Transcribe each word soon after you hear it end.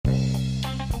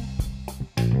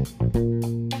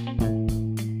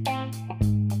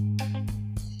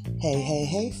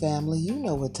Hey, family, you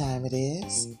know what time it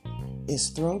is. It's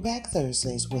Throwback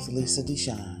Thursdays with Lisa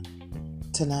Deshawn.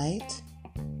 Tonight,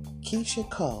 Keisha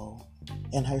Cole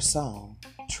and her song,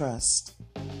 Trust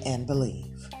and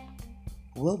Believe.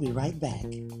 We'll be right back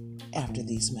after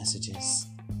these messages.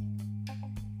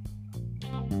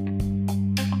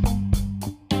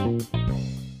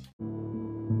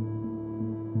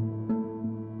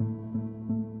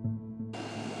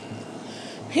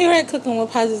 Here at Cooking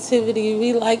with Positivity,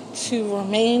 we like to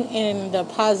remain in the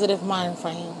positive mind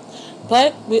frame,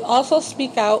 but we also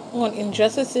speak out on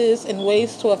injustices and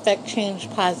ways to affect change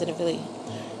positively.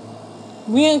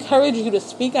 We encourage you to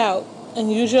speak out and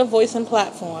use your voice and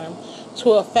platform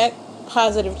to affect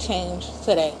positive change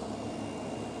today.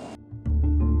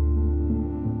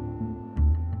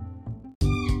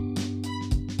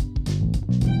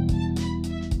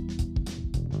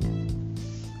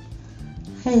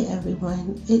 Hey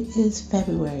everyone, it is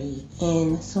February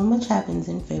and so much happens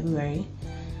in February.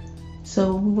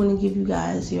 So we want to give you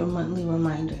guys your monthly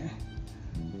reminder.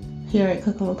 Here at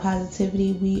Cooking with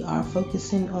Positivity, we are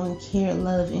focusing on care,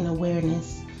 love, and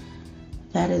awareness.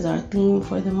 That is our theme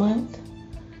for the month.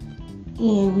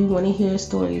 And we want to hear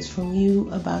stories from you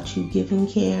about you giving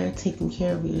care, taking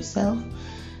care of yourself.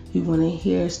 We want to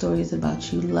hear stories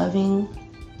about you loving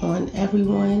on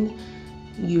everyone,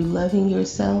 you loving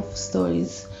yourself,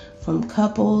 stories from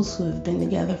couples who have been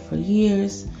together for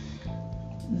years,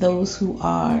 those who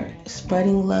are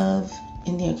spreading love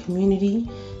in their community,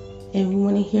 and we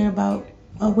want to hear about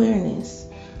awareness.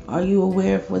 Are you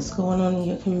aware of what's going on in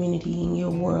your community, in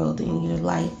your world, in your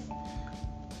life?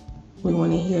 We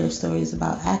want to hear stories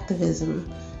about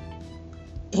activism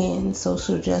and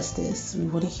social justice. We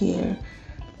want to hear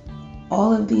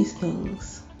all of these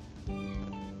things.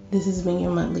 This has been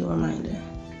your monthly reminder.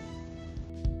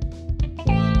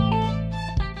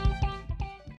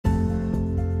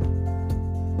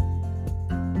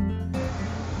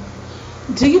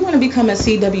 Do you want to become a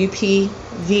CWP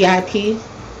VIP?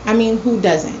 I mean, who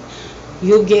doesn't?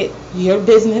 You'll get your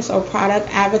business or product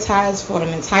advertised for an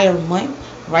entire month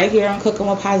right here on Cooking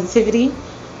with Positivity.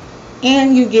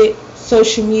 And you get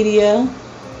social media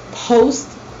post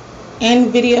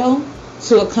and video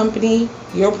to accompany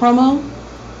your promo.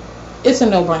 It's a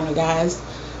no-brainer, guys.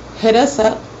 Hit us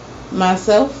up,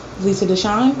 myself, Lisa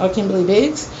Deshawn, or Kimberly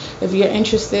Biggs, if you're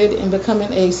interested in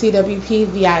becoming a CWP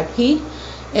VIP,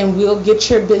 and we'll get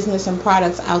your business and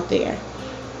products out there.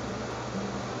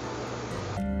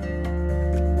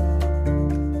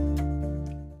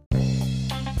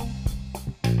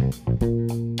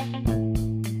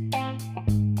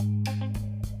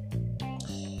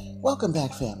 Welcome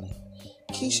back, family.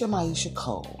 Keisha Maisha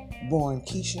Cole, born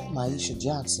Keisha Maisha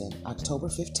Johnson, October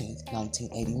 15th,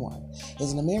 1981,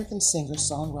 is an American singer,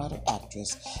 songwriter,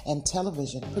 actress, and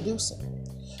television producer.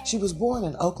 She was born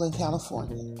in Oakland,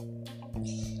 California.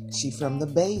 She from the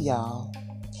Bay, y'all.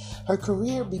 Her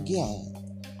career began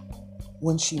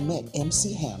when she met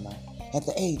MC Hammer at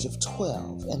the age of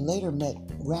 12 and later met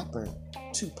rapper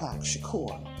Tupac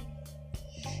Shakur.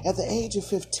 At the age of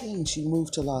 15, she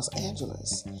moved to Los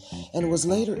Angeles and was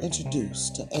later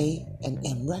introduced to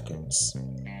A&M Records.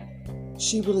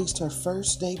 She released her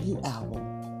first debut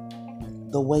album,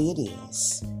 The Way It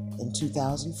Is, in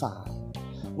 2005,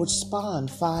 which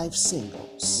spawned 5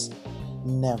 singles: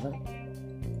 Never,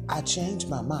 I Changed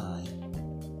My Mind,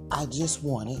 I Just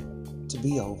Want It to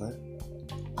Be Over,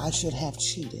 I Should Have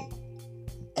Cheated,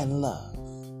 and Love.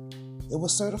 It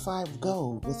was certified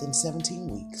gold within 17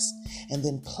 weeks and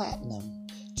then platinum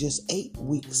just 8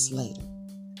 weeks later.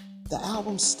 The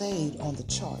album stayed on the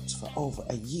charts for over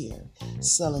a year,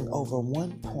 selling over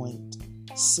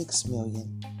 1.6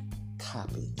 million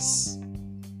copies.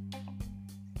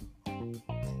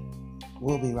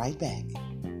 We'll be right back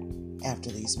after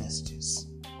these messages.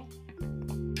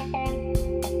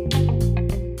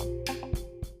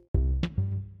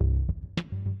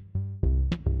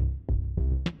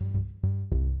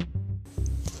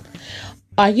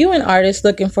 Are you an artist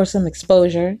looking for some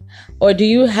exposure? Or do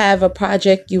you have a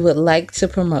project you would like to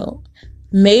promote?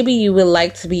 Maybe you would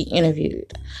like to be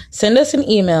interviewed. Send us an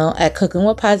email at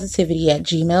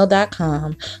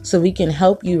cookingwithpositivity@gmail.com so we can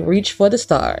help you reach for the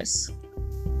stars.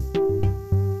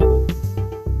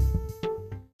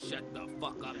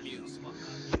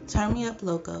 Turn Me Up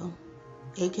Loco,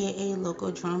 aka Loco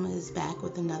Drama, is back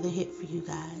with another hit for you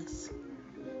guys.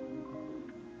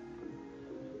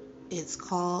 It's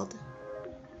called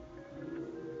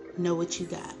Know What You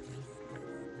Got.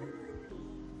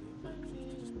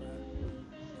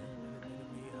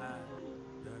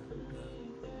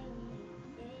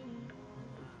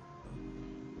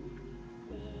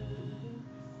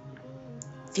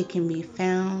 It can be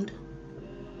found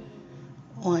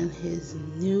on his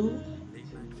new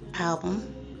album,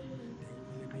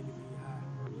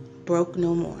 Broke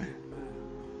No More.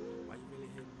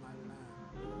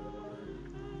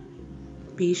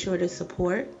 Be sure to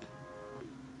support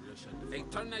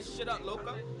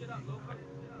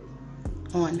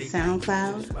on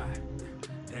SoundCloud,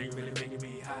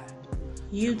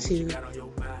 YouTube,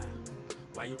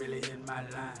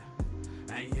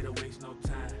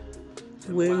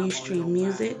 where you stream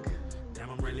music,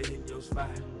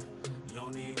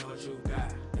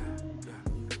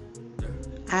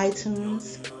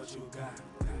 iTunes,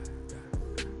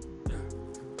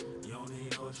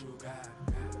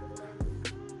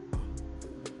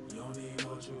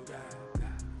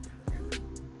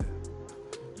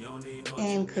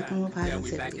 and Cooking with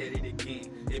Positivity.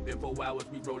 It been 4 hours,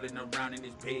 we rolling around in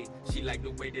this bed. She like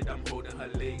the way that I'm holding her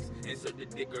legs. Insert the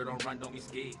dick, girl, don't run, don't be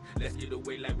scared. Let's get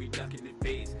away like we ducking the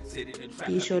phase. Sit in the trap.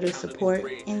 Be sure to support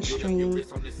and stream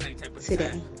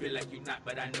today. Feel like you not,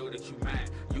 but I know that you mine.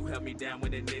 You held me down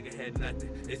when a nigga had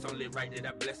nothing. It's only right that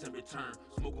I bless in return.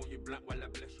 Smoke on your blunt while I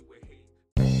bless you with hate.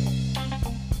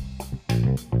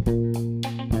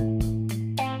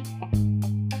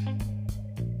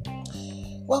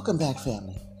 Welcome back,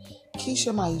 family.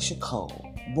 Keisha Maisha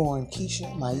Cole, born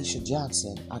Keisha Maisha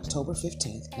Johnson, October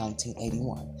 15,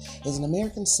 1981, is an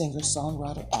American singer,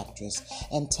 songwriter, actress,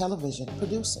 and television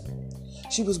producer.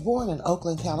 She was born in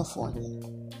Oakland, California.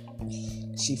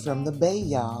 She from the Bay,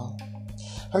 y'all.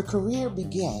 Her career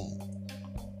began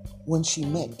when she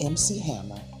met MC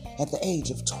Hammer at the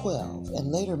age of 12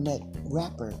 and later met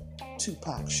rapper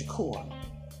Tupac Shakur.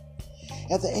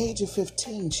 At the age of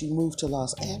 15, she moved to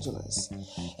Los Angeles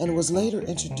and was later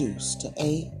introduced to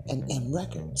A&M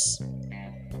Records.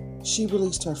 She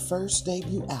released her first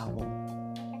debut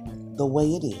album, The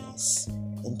Way It Is,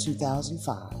 in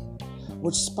 2005,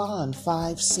 which spawned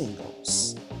 5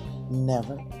 singles: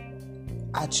 Never,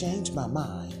 I Changed My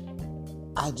Mind,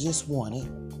 I Just Want It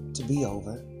to Be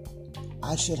Over,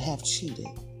 I Should Have Cheated,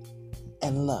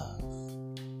 and Love.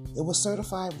 It was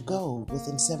certified gold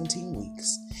within 17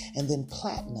 weeks and then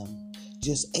platinum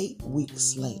just 8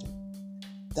 weeks later.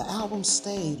 The album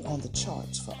stayed on the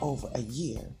charts for over a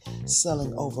year,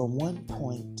 selling over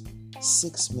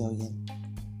 1.6 million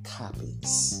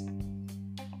copies.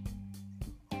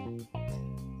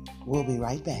 We'll be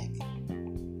right back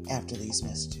after these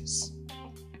messages.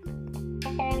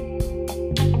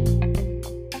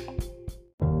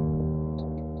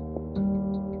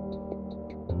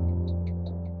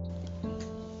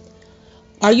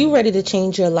 Are you ready to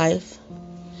change your life?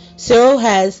 Cero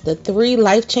has the 3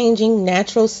 life-changing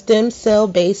natural stem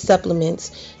cell-based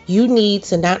supplements you need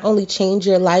to not only change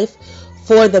your life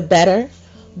for the better,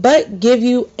 but give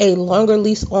you a longer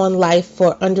lease on life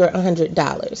for under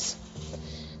 $100.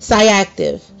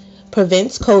 Cyactiv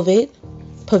prevents COVID,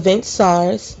 prevents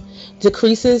SARS,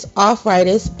 decreases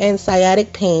arthritis and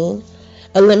sciatic pain,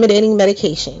 eliminating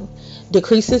medication,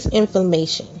 decreases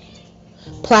inflammation.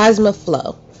 Plasma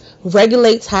flow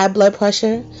regulates high blood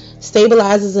pressure,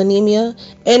 stabilizes anemia,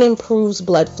 and improves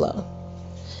blood flow,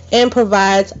 and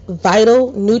provides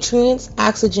vital nutrients,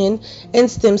 oxygen,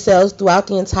 and stem cells throughout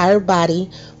the entire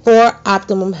body for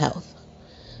optimum health.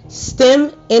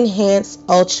 Stem Enhance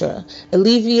Ultra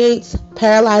alleviates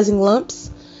paralyzing lumps,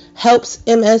 helps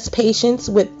MS patients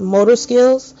with motor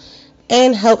skills,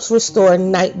 and helps restore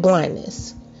night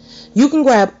blindness. You can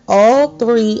grab all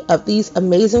 3 of these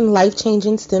amazing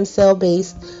life-changing stem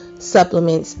cell-based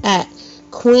supplements at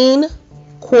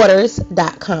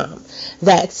queenquarters.com.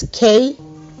 That's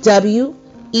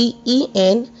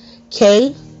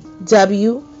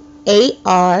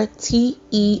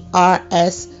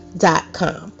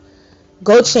KWENKWARTERS.com.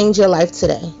 Go change your life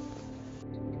today.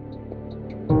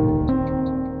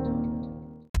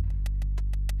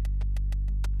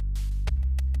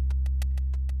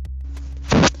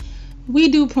 We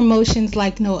do promotions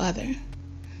like no other.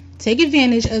 Take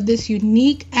advantage of this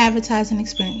unique advertising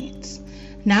experience.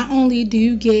 Not only do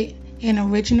you get an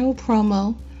original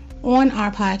promo on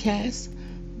our podcast,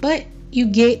 but you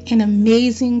get an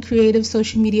amazing creative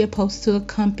social media post to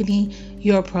accompany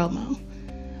your promo.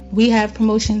 We have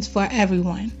promotions for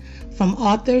everyone, from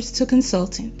authors to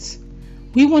consultants.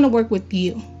 We want to work with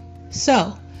you.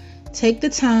 So, take the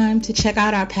time to check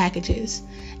out our packages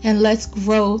and let's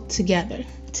grow together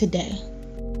today.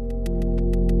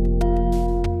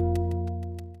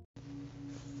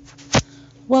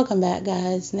 Welcome back,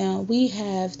 guys. Now, we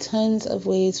have tons of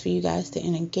ways for you guys to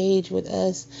engage with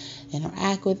us,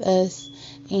 interact with us,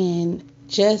 and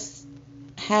just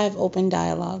have open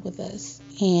dialogue with us.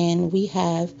 And we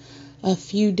have a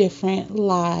few different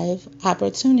live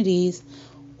opportunities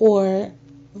or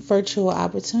virtual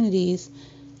opportunities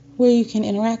where you can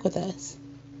interact with us.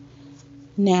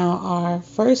 Now, our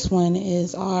first one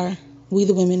is our We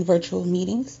the Women virtual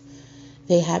meetings.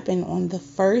 They happen on the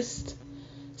first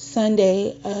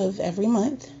Sunday of every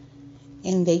month,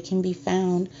 and they can be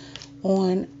found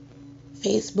on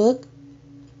Facebook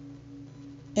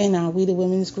in our We the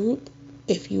Women's group.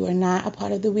 If you are not a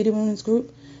part of the We the Women's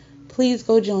group, please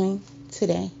go join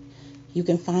today. You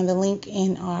can find the link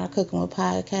in our Cooking with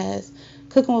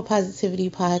Positivity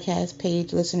podcast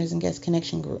page, listeners and guest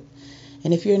connection group.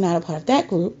 And if you're not a part of that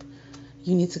group,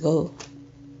 you need to go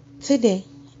today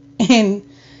and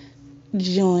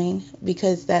join,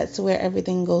 because that's where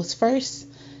everything goes first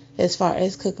as far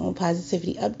as Cooking with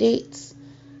Positivity updates.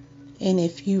 And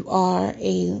if you are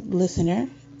a listener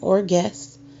or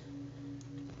guest,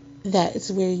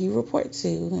 that's where you report to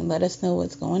and let us know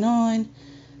what's going on.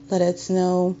 Let us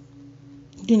know,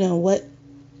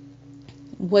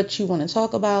 what you want to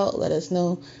talk about. Let us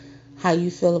know how you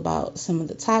feel about some of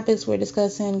the topics we're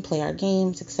discussing, play our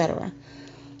games, etc.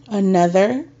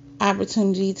 Another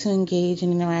opportunity to engage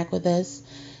and interact with us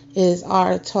is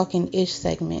our Talking Ish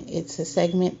segment. It's a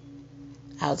segment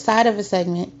outside of a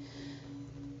segment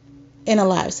in a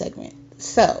live segment.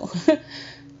 So,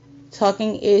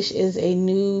 Talking Ish is a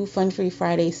new Fun Free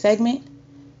Friday segment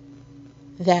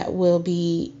that will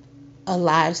be a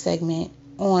live segment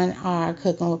on our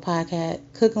Cooking with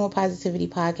Positivity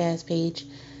podcast page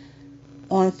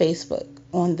on Facebook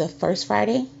on the first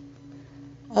Friday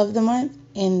of the month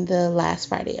and the last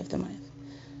Friday of the month.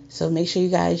 So make sure you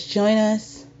guys join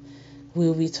us. We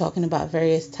will be talking about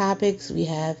various topics. We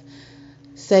have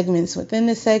segments within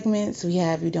the segments. We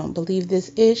have You Don't Believe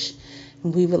This Ish.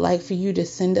 And we would like for you to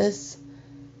send us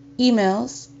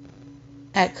emails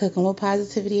at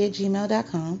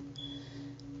cookingwithpositivity@gmail.com,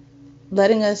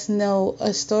 letting us know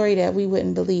a story that we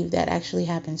wouldn't believe that actually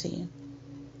happened to you.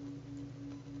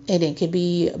 And it could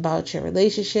be about your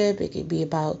relationship. It could be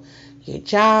about your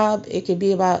job. It could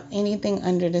be about anything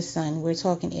under the sun. We're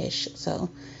talking ish, so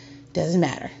it doesn't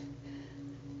matter,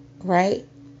 right?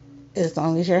 As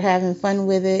long as you're having fun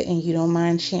with it and you don't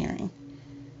mind sharing.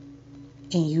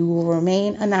 And you will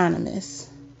remain anonymous.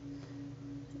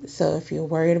 So if you're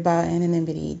worried about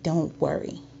anonymity, don't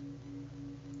worry.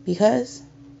 Because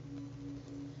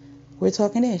we're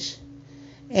talking ish.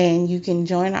 And you can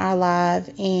join our live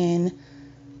and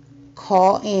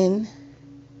call in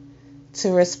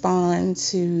to respond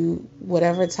to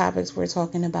whatever topics we're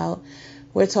talking about.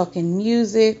 We're talking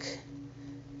music.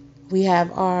 We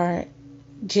have our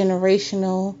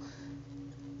generational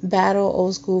battle,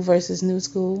 old school versus new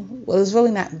school. Well, it's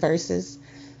really not versus,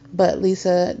 but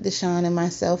Lisa, Deshawn, and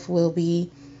myself will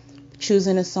be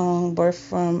choosing a song birthed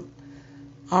from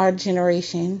our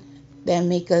generation that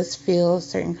make us feel a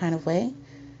certain kind of way.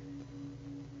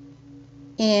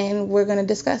 And we're going to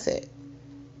discuss it.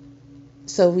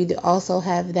 So we also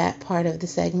have that part of the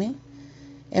segment.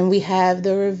 And we have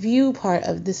the review part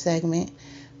of the segment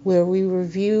where we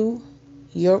review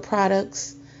your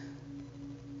products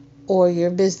or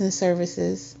your business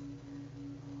services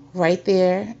right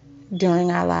there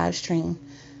during our live stream.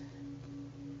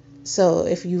 So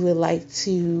if you would like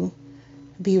to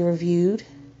be reviewed,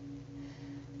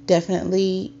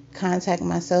 definitely contact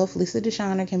myself, Lisa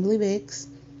Deshawn, or Kimberly Biggs,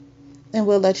 and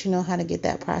we'll let you know how to get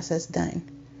that process done.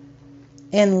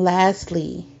 And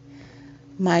lastly,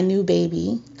 my new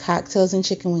baby, Cocktails and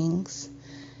Chicken Wings.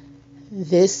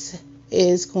 This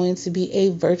is going to be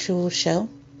a virtual show.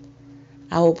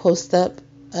 I will post up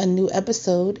a new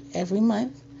episode every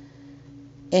month,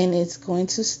 and it's going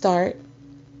to start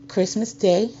Christmas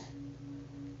Day.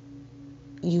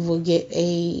 You will get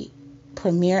a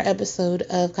premiere episode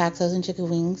of Cocktails and Chicken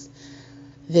Wings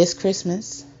this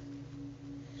Christmas.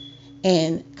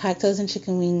 And Cocktails and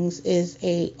Chicken Wings is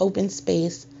a open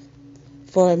space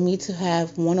for me to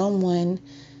have one-on-one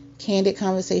candid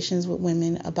conversations with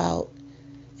women about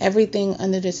everything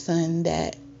under the sun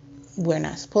that we're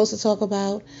not supposed to talk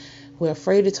about, we're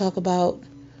afraid to talk about,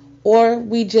 or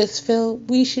we just feel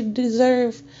we should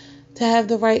deserve to have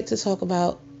the right to talk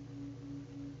about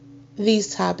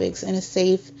these topics in a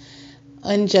safe,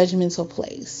 unjudgmental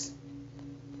place.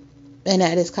 And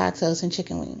that is Cocktails and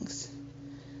Chicken Wings.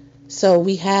 So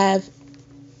we have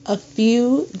a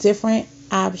few different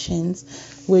options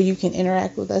where you can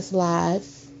interact with us live,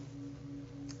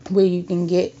 where you can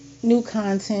get new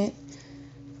content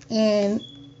and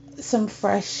some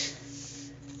fresh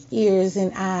ears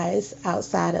and eyes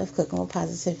outside of Cooking with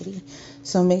Positivity.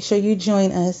 So make sure you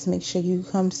join us. Make sure you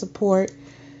come support.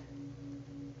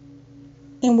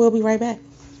 And we'll be right back.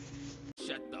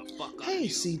 Hey,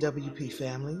 CWP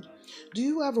family. Do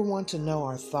you ever want to know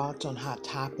our thoughts on hot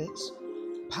topics,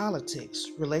 politics,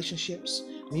 relationships,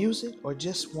 music, or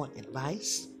just want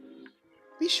advice?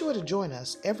 Be sure to join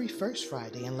us every first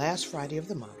Friday and last Friday of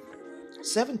the month,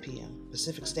 7 p.m.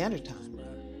 Pacific Standard Time,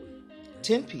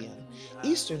 10 p.m.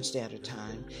 Eastern Standard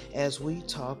Time, as we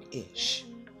talk ish.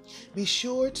 Be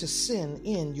sure to send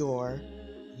in your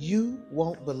 "You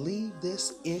Won't Believe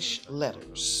This" ish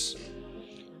letters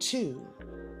to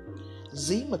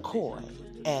Z McCoy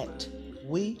at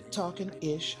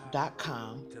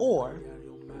WeTalkinIsh.com or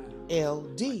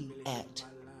LD at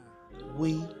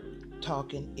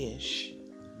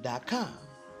WeTalkinIsh.com.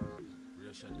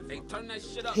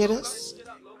 Hit us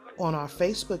on our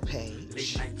Facebook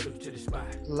page,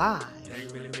 live,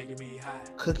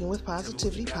 Cooking with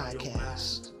Positivity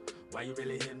Podcast,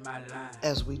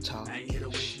 as we talk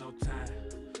ish. Tell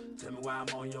me why I'm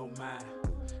on your mind.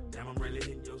 Damn, I'm really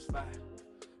hitting your spot.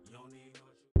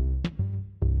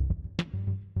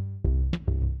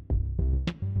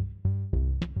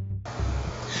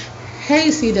 Hey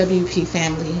CWP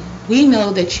family, we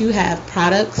know that you have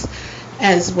products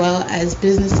as well as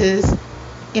businesses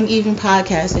and even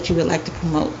podcasts that you would like to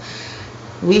promote.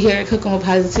 We here at Cooking with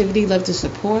Positivity love to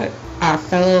support our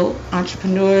fellow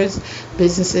entrepreneurs,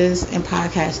 businesses, and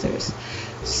podcasters.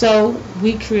 So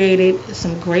we created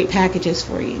some great packages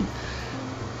for you.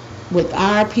 With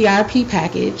our PRP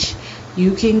package,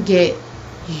 you can get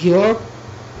your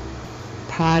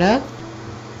product,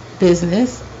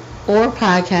 business, or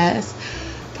podcast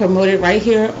promoted right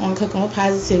here on Cooking with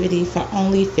Positivity for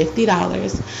only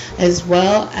 $50, as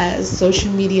well as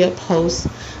social media posts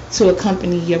to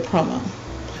accompany your promo.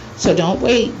 So don't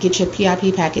wait, get your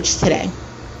PRP package today.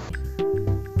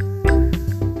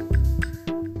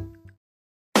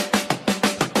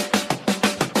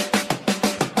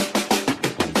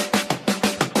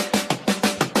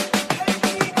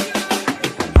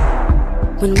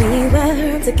 When we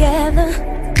were together,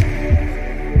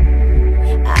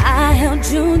 I held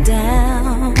you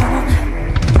down.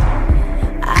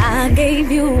 I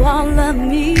gave you all of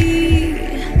me,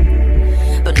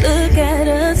 but look at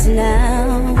us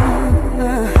now,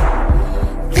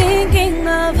 thinking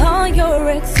of all your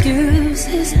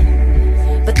excuses,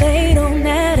 but they don't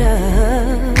add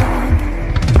up.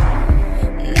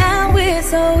 Now it's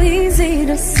so easy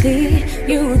to see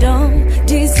you don't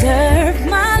deserve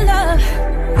my love.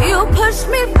 You pushed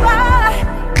me by,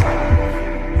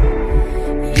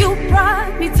 you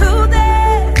brought me to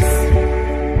this.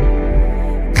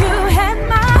 You had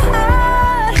my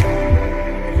heart,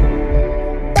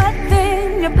 but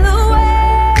then you blew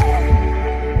it.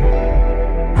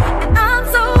 And I'm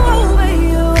so over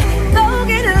you, don't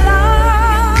get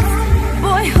lost.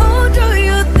 Boy, who do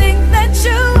you think that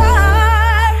you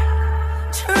are?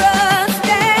 Trust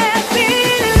and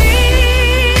believe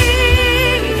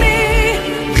me.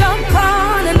 Don't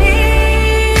call and leave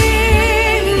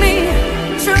me.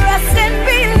 Trust and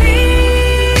believe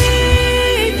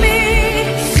me.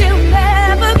 She'll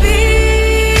never be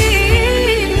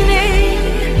me.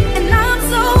 And I'm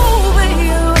so over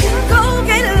you, go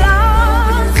get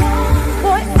lost.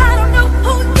 Boy, I don't know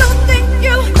who you think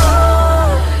you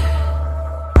are.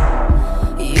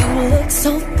 You look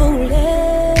so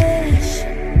foolish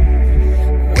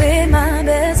with my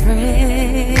best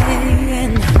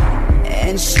friend,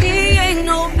 and she ain't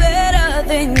no better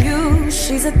than you.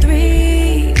 She's a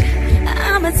 3,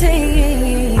 I'm a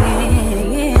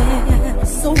 10.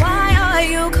 So why are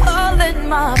you calling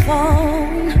my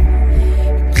phone?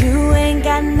 You ain't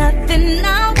got nothing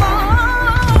I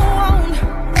want.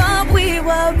 Thought we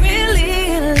were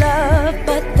really in love,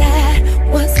 but that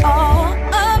was all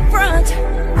up front.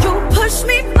 You pushed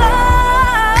me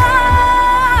far,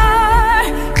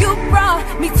 you brought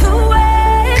me to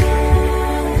it.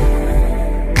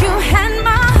 You had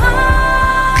my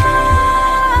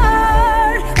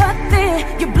heart, but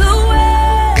then you blew it.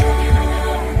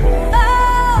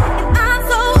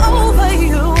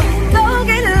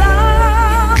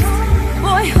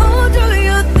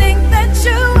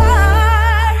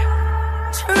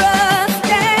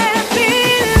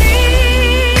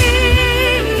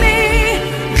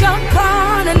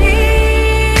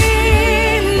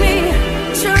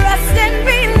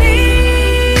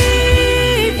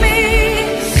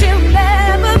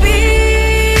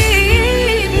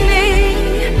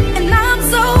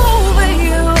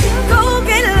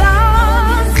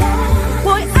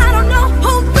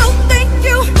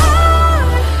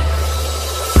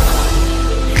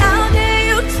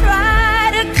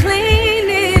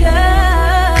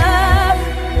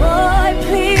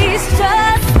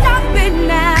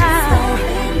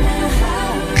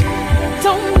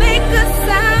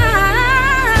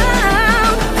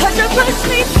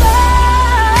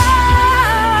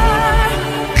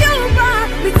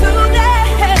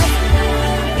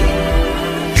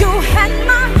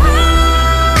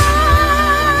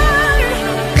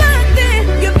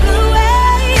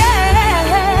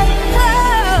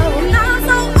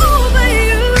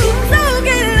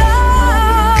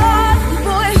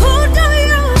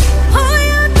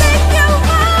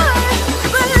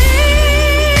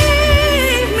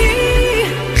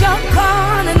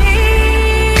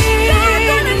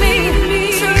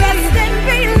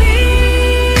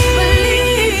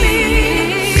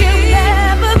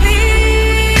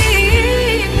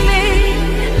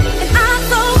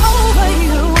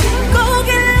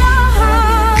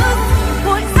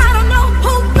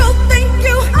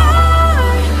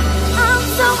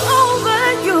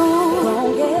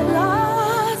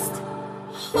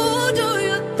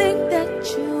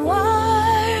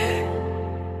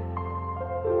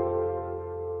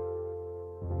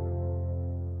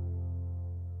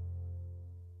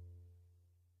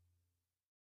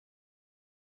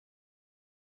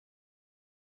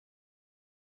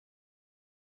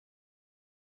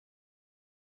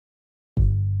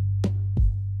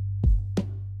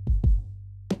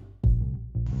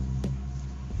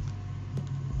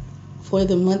 For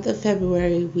the month of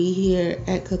February, we here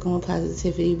at Cooking with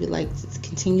Positivity would like to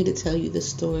continue to tell you the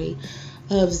story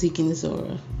of Zeke and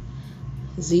Zora.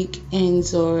 Zeke and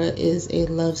Zora is a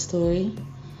love story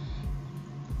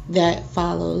that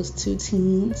follows two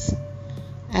teens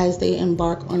as they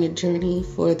embark on a journey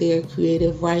for their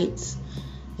creative rights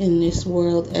in this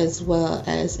world, as well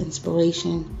as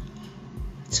inspiration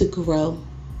to grow,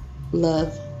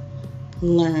 love,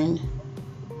 learn,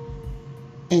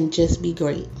 and just be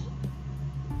great.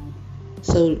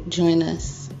 So join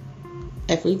us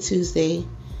every Tuesday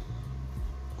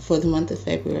for the month of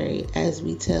February as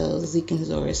we tell Zeke and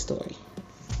Zora's story.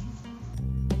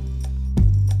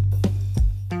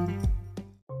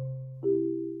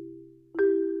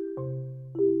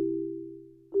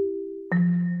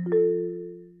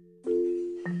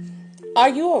 Are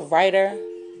you a writer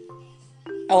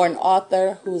or an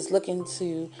author who's looking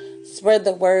to spread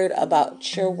the word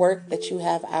about your work that you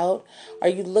have out? Are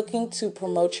you looking to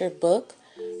promote your book?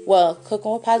 Well,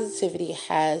 Cooking with Positivity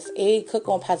has a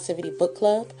Cooking with Positivity book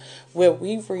club where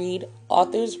we read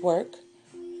authors' work,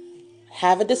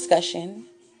 have a discussion,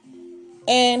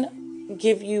 and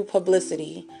give you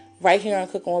publicity right here on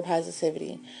Cooking with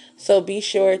Positivity. So be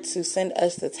sure to send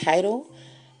us the title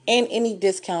and any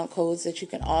discount codes that you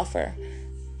can offer.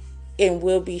 And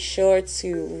we'll be sure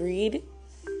to read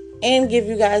and give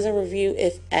you guys a review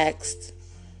if asked.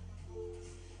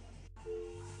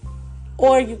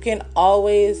 Or you can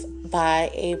always buy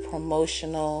a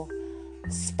promotional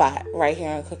spot right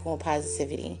here on Cooking with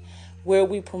Positivity where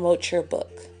we promote your book.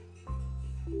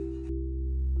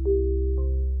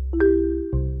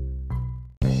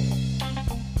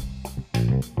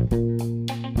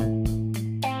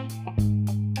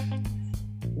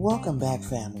 Welcome back,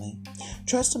 family.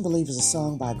 Trust and Believe is a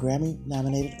song by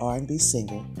Grammy-nominated R&B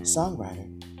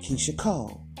singer-songwriter Keyshia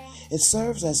Cole. It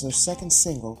serves as her second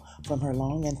single from her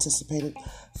long-anticipated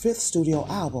fifth studio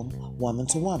album, Woman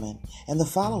to Woman, and the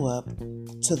follow-up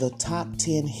to the top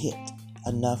 10 hit,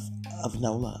 Enough of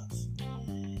No Love.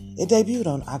 It debuted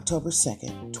on October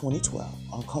 2nd, 2012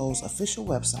 on Cole's official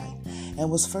website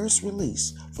and was first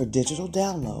released for digital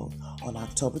download on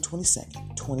October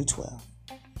 22nd, 2012.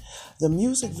 The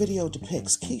music video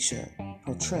depicts Keyshia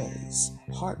portrays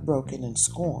heartbroken and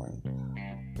scorned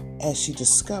as she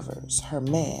discovers her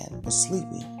man was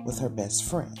sleeping with her best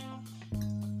friend.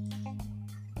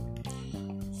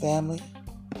 Family,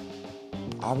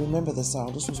 I remember this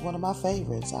song. This was one of my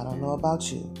favorites. I don't know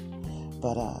about you,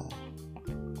 but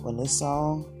when this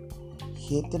song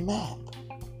hit the map,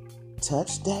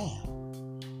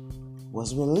 Touchdown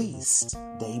was released,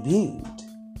 debuted,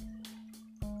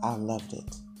 I loved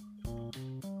it.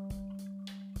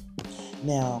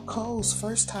 Now, Cole's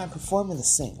first time performing the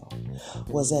single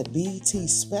was at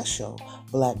BET's special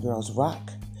Black Girls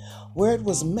Rock, where it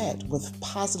was met with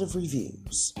positive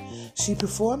reviews. She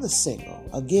performed the single,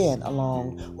 again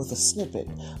along with a snippet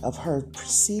of her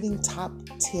preceding top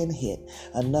 10 hit,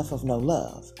 Enough of No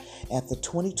Love, at the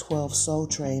 2012 Soul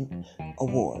Train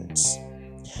Awards.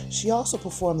 She also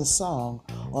performed the song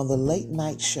on the late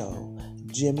night show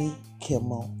Jimmy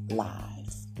Kimmel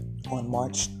Live on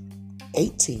March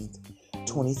 18th,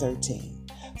 2013.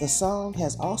 The song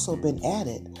has also been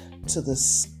added to the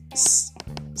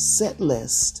set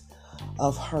list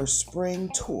of her spring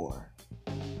tour,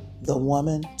 the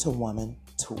Woman to Woman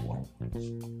Tour.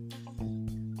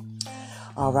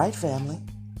 All right, family.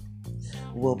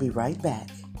 We'll be right back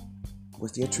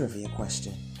with your trivia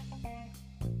question.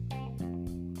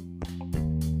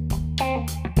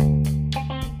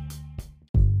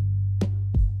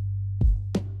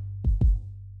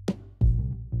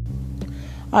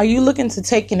 Are you looking to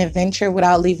take an adventure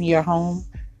without leaving your home?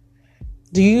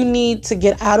 Do you need to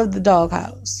get out of the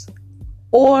doghouse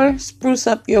or spruce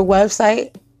up your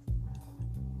website?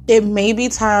 It may be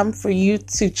time for you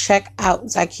to check out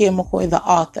Zakiya McCoy, the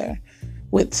author,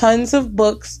 with tons of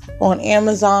books on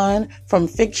Amazon, from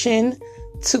fiction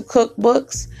to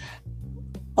cookbooks,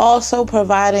 also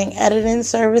providing editing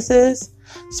services,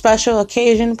 special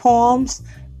occasion poems,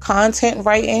 content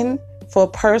writing for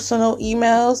personal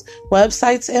emails,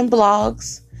 websites, and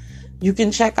blogs. You can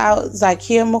check out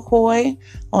Zakiya McCoy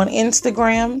on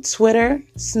Instagram, Twitter,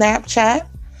 Snapchat,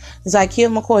 Zakiya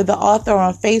McCoy, the author,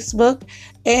 on Facebook,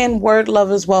 and Word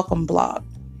Lovers Welcome blog.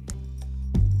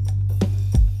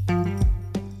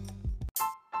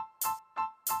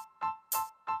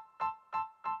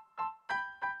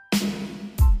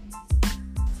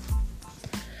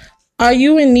 Are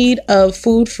you in need of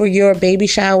food for your baby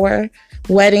shower,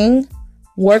 wedding,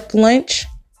 work lunch,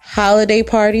 holiday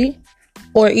party,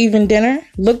 or even dinner?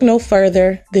 Look no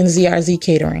further than ZRZ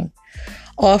Catering,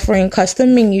 offering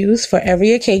custom menus for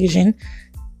every occasion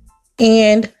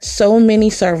and so many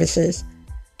services.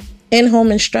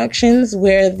 In-home instructions,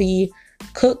 where the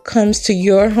cook comes to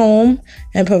your home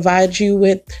and provides you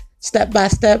with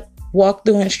step-by-step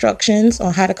walkthrough instructions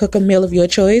on how to cook a meal of your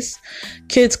choice.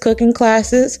 Kids cooking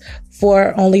classes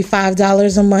for only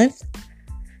 $5 a month.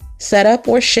 Setup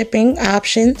or shipping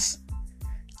options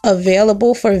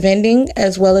available for vending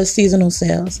as well as seasonal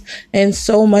sales, and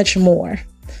so much more.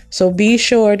 So be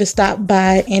sure to stop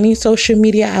by any social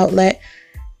media outlet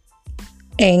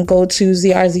and go to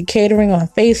ZRZ Catering on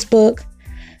Facebook,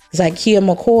 Zykia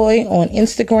McCoy on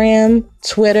Instagram,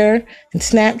 Twitter, and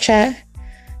Snapchat.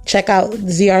 Check out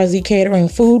ZRZ Catering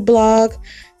food blog,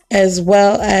 as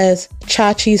well as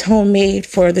Chachi's Homemade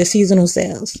for the seasonal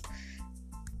sales.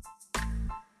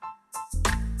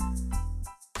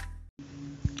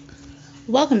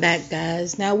 Welcome back,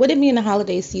 guys. Now, with it being the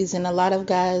holiday season, a lot of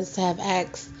guys have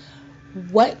asked,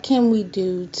 what can we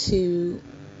do to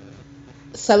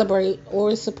celebrate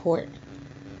or support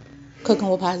Cooking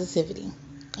with Positivity?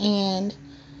 And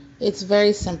it's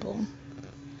very simple.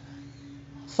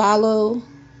 Follow,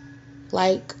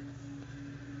 like,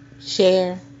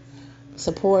 share,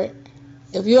 support.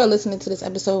 If you are listening to this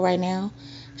episode right now,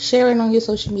 share it on your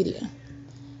social media.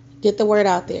 Get the word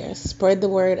out there. Spread the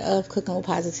word of Cooking with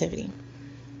Positivity.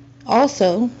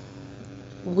 Also,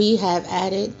 we have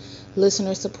added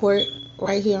listener support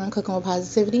right here on Cooking with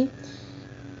Positivity,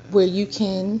 where you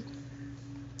can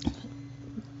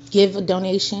give a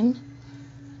donation,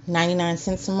 99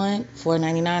 cents a month,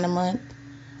 $4.99 a month,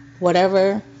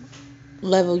 whatever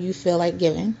level you feel like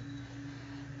giving.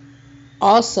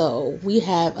 Also, we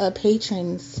have a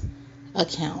patrons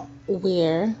account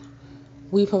where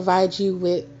we provide you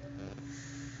with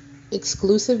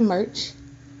exclusive merch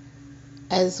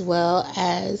as well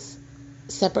as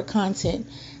separate content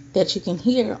that you can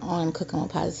hear on Cooking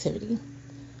with Positivity.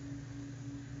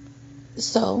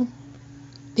 So,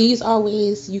 these are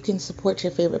ways you can support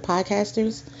your favorite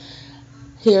podcasters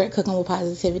here at Cooking with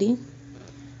Positivity.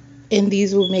 And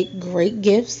these will make great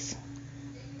gifts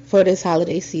for this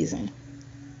holiday season.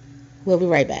 We'll be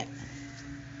right back.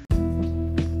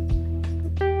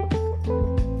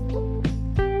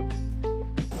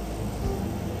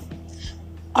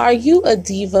 Are you a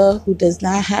diva who does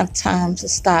not have time to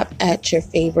stop at your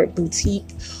favorite boutique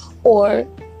or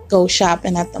go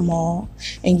shopping at the mall,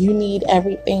 and you need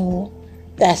everything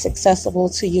that's accessible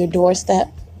to your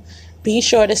doorstep? Be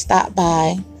sure to stop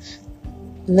by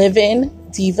Living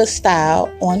Diva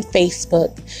Style on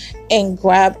Facebook and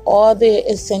grab all the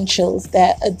essentials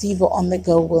that a diva on the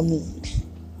go will need.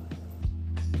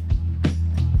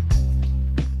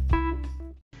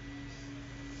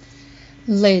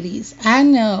 Ladies, I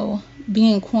know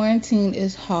being quarantined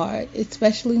is hard,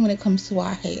 especially when it comes to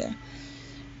our hair.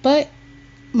 But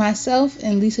myself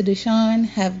and Lisa Deshawn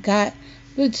have got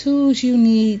the tools you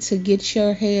need to get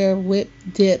your hair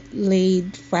whipped, dipped,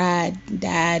 laid, fried,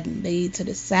 dyed, and laid to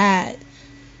the side.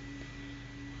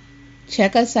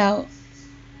 Check us out,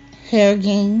 Hair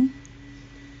Game,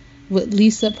 with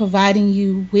Lisa providing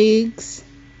you wigs,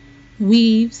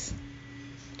 weaves,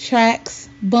 tracks,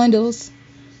 bundles,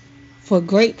 for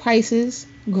great prices,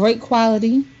 great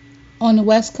quality on the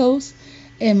West Coast,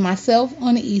 and myself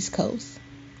on the East Coast.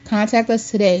 Contact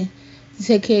us today to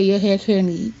take care of your hair care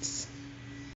needs.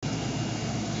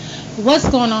 What's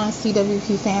going on,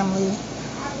 CWP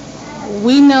family?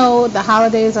 We know the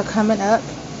holidays are coming up,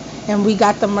 and we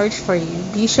got the merch for you.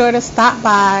 Be sure to stop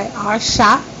by our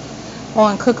shop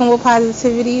on Cooking with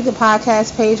Positivity, the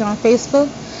podcast page on Facebook,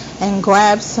 and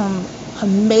grab some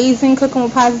amazing Cooking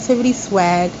with Positivity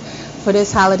swag for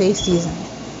this holiday season.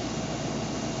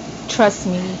 Trust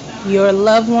me, your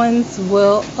loved ones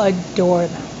will adore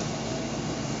them.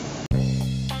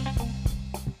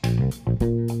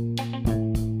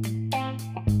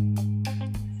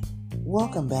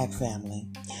 Welcome back, family.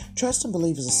 Trust and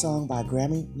Believe is a song by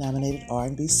Grammy-nominated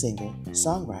R&B singer,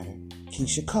 songwriter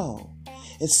Keyshia Cole.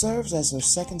 It serves as her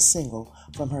second single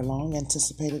from her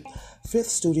long-anticipated fifth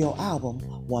studio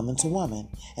album, Woman to Woman,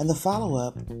 and the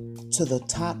follow-up to the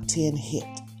top 10 hit,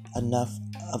 Enough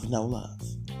of No Love.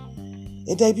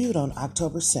 It debuted on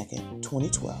October 2nd,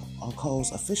 2012 on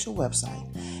Cole's official website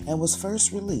and was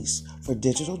first released for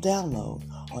digital download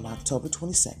on October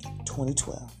 22nd,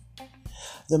 2012.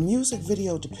 The music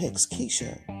video depicts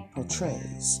Keyshia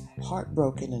portrays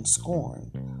heartbroken and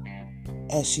scorned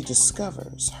as she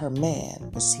discovers her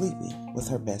man was sleeping with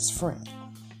her best friend.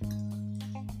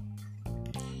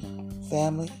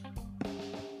 Family,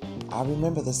 I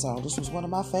remember this song. This was one of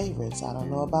my favorites. I don't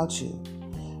know about you,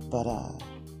 but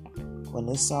when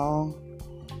this song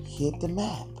hit the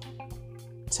map,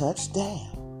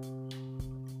 Touchdown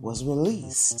was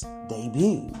released,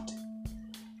 debuted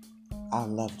I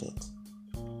loved it.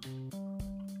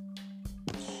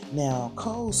 Now,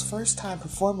 Cole's first time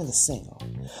performing the single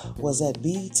was at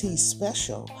BET's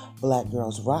special Black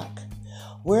Girls Rock,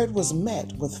 where it was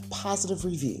met with positive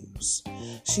reviews.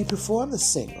 She performed the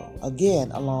single,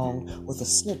 again along with a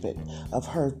snippet of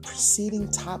her preceding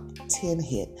top 10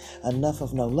 hit, Enough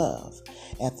of No Love,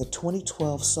 at the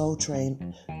 2012 Soul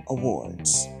Train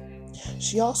Awards.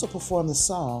 She also performed the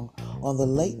song on the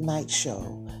late night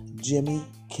show Jimmy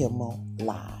Kimmel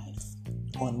Live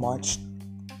on March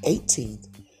 18th,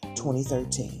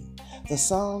 2013. The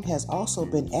song has also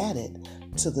been added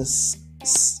to the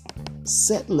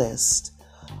set list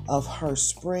of her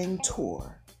spring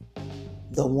tour,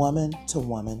 the Woman to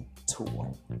Woman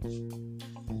Tour.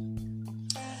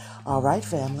 All right,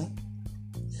 family.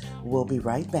 We'll be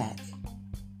right back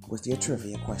with your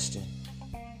trivia question.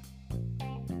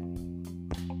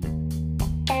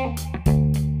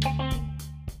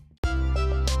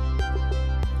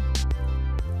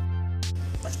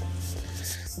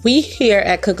 We here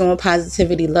at Cooking with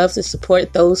Positivity love to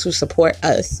support those who support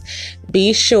us.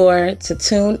 Be sure to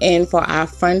tune in for our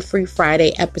Fun Free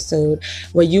Friday episode,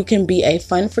 where you can be a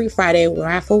Fun Free Friday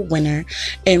raffle winner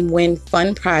and win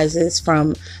fun prizes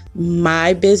from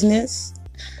my business,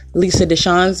 Lisa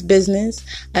Deshawn's business,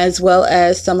 as well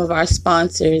as some of our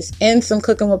sponsors and some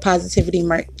Cooking with Positivity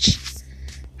merch.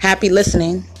 Happy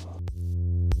listening.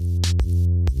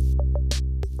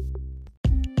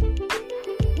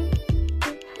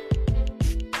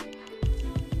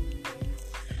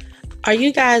 Are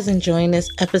you guys enjoying this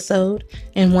episode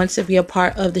and want to be a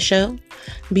part of the show?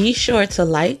 Be sure to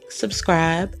like,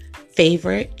 subscribe,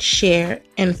 favorite, share,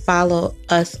 and follow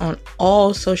us on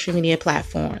all social media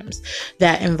platforms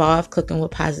that involve Cooking with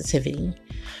Positivity.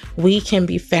 We can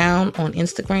be found on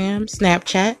Instagram,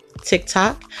 Snapchat,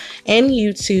 TikTok, and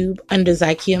YouTube under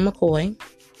Zykia McCoy.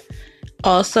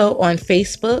 Also on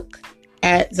Facebook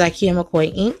at Zykia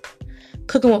McCoy Inc.,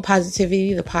 Cooking with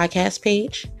Positivity, the podcast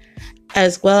page,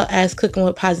 as well as Cooking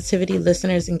with Positivity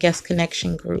Listeners and Guest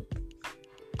Connection Group,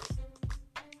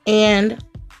 and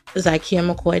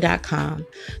ZykiaMcCoy.com.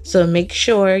 So make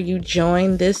sure you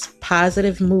join this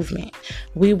positive movement.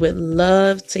 We would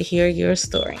love to hear your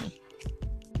story.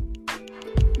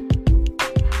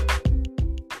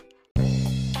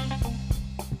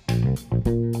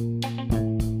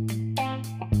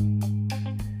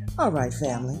 All right,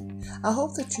 family. I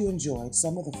hope that you enjoyed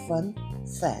some of the fun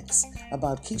facts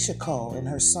about Keyshia Cole and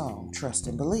her song, Trust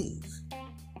and Believe.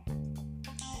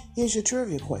 Here's your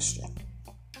trivia question.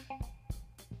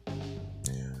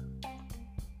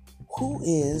 Who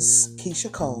is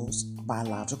Keyshia Cole's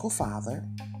biological father?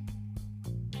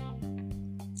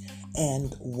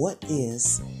 And what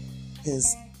is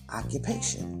his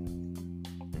occupation?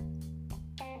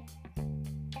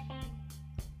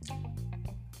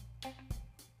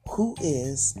 Who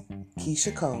is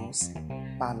Keyshia Cole's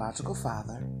biological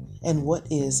father, and what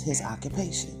is his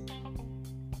occupation?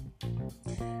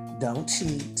 Don't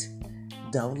cheat.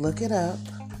 Don't look it up.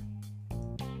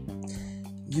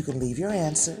 You can leave your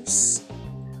answers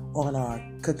on our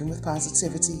Cooking with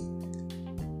Positivity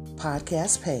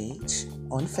podcast page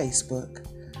on Facebook.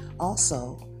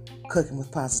 Also, Cooking with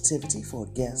Positivity for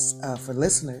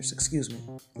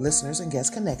listeners and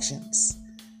guest connections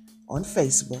on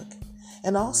Facebook.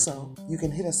 And also, you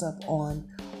can hit us up on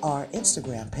our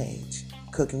Instagram page,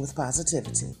 Cooking with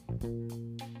Positivity.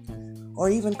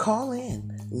 Or even call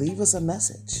in, leave us a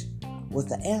message with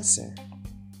the answer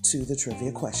to the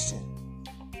trivia question.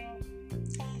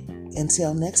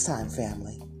 Until next time,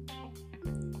 family,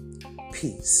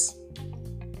 peace.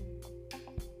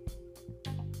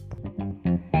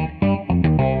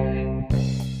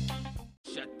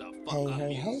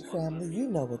 Hey, family, you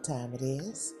know what time it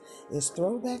is. It's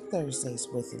Throwback Thursdays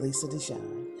with Lisa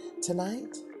Deshawn.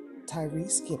 Tonight,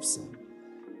 Tyrese Gibson.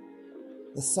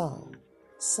 The song,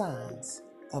 Signs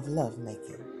of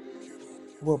Lovemaking.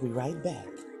 We'll be right back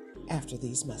after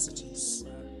these messages.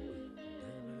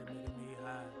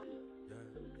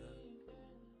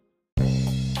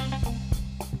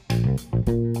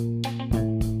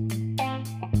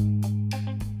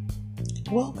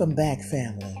 Welcome back,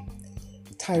 family.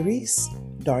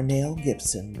 Tyrese Darnell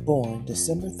Gibson, born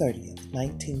December 30th,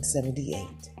 1978,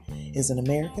 is an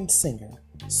American singer,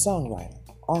 songwriter,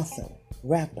 author,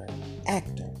 rapper,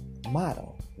 actor,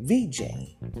 model, VJ,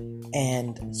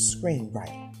 and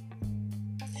screenwriter.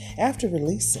 After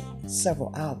releasing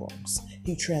several albums,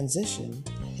 he transitioned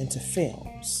into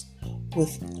films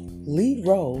with lead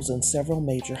roles in several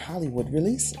major Hollywood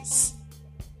releases.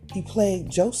 He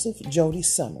played Joseph Jody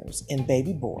Summers in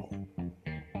Baby Boy,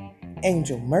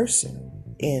 Angel Mercer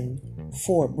in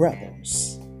Four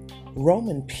Brothers,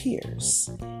 Roman Pierce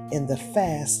in the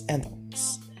Fast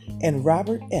Anthems, and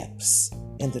Robert Epps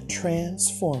in the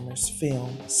Transformers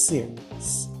film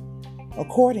series.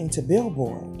 According to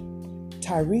Billboard,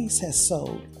 Tyrese has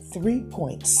sold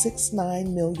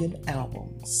 3.69 million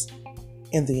albums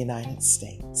in the United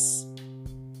States.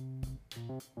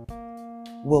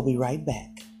 We'll be right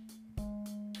back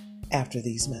after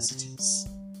these messages.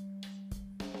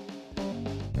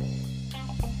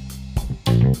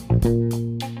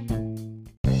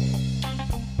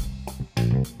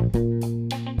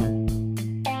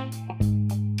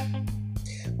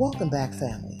 Welcome back,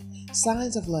 family.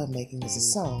 Signs of Lovemaking is a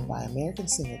song by American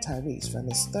singer Tyrese from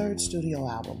his third studio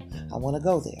album, I Wanna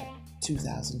Go There,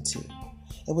 2002.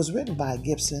 It was written by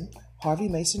Gibson, Harvey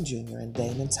Mason Jr., and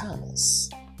Damon Thomas,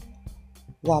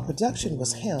 while production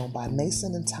was helmed by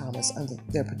Mason and Thomas under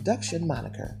their production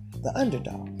moniker, The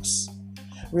Underdogs.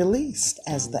 Released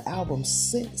as the album's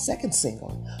second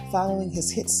single following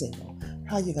his hit single,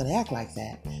 How You Gonna Act Like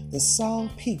That, the song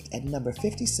peaked at number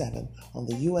 57 on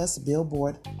the U.S.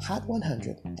 Billboard Hot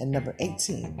 100 and number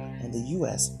 18 on the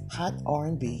U.S. Hot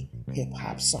R&B Hip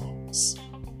Hop Songs.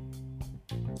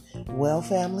 Well,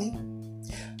 family,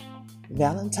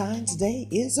 Valentine's Day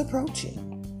is approaching.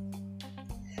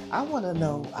 What I want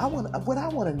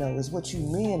to know is what you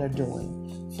men are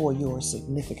doing for your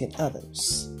significant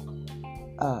others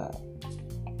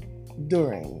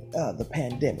during the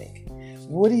pandemic.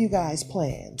 What are you guys'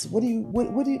 plans? What are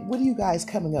you guys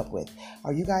coming up with?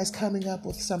 Are you guys coming up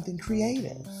with something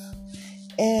creative?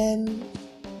 And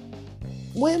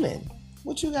women,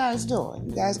 what you guys doing?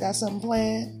 You guys got something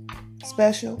planned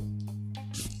special?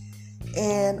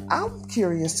 And I'm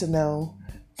curious to know,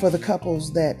 for the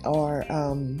couples that are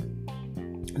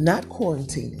not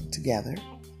quarantining together,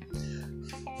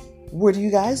 what are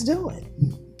you guys doing?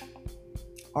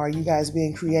 Are you guys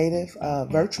being creative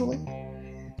virtually?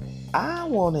 I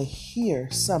want to hear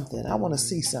something. I want to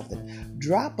see something.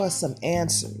 Drop us some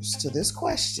answers to this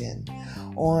question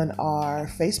on our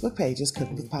Facebook pages,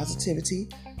 Cooking with Positivity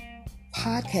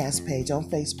podcast page on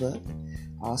Facebook.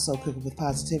 Also, Cooking with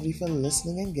Positivity for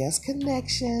Listening and Guest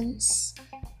Connections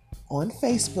on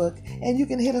Facebook. And you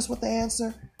can hit us with the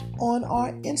answer on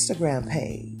our Instagram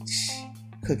page,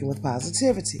 Cooking with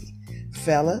Positivity.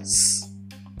 Fellas,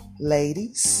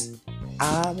 ladies,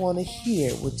 I want to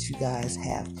hear what you guys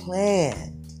have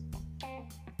planned.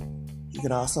 You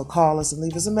can also call us and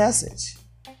leave us a message.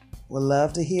 We'd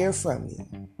love to hear from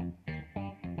you.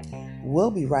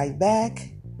 We'll be right back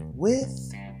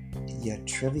with your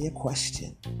trivia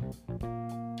question.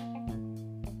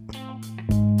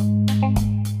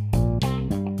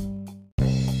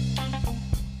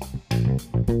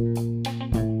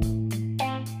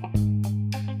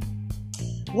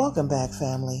 Welcome back,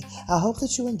 family. I hope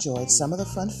that you enjoyed some of the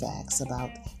fun facts about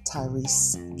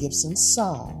Tyrese Gibson's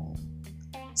song,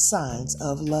 Signs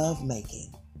of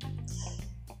Lovemaking.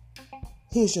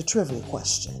 Here's your trivia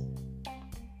question.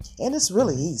 And it's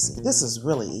really easy. This is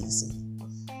really easy.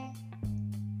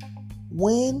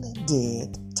 When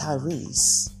did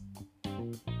Tyrese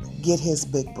get his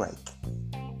big break?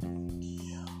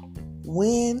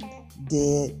 When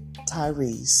did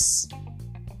Tyrese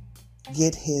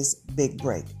get his big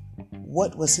break?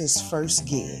 What was his first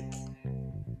gig?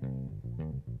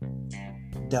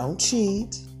 Don't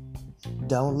cheat.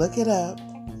 Don't look it up.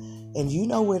 And you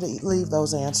know where to leave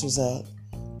those answers at.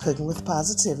 Cooking with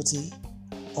Positivity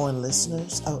on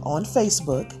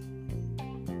Facebook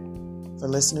for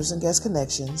Listeners and Guest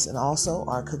Connections, and also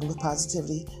our Cooking with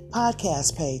Positivity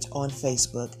podcast page on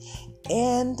Facebook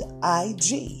and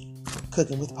IG,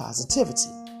 Cooking with Positivity.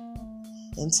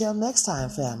 Until next time,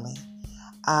 family,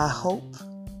 I hope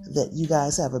that you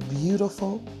guys have a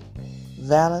beautiful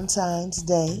Valentine's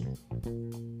Day.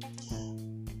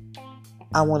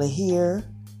 I want to hear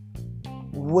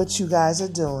what you guys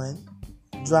are doing.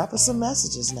 Drop us some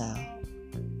messages now.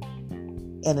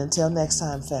 And until next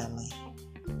time, family,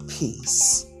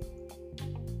 peace.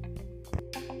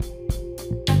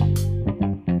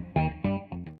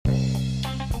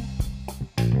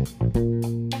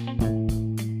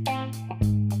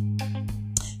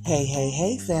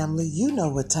 Hey, family, you know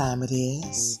what time it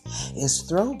is. It's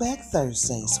Throwback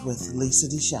Thursdays with Lisa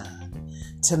Deshawn.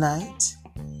 Tonight,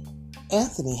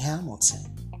 Anthony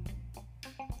Hamilton,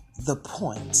 The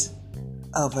Point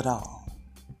of It All.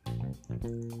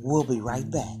 We'll be right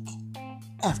back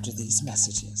after these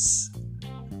messages.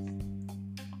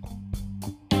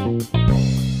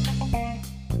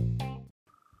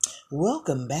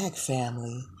 Welcome back,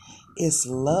 family. It's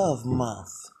Love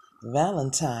Month,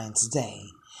 Valentine's Day.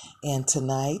 And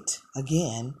tonight,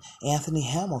 again, Anthony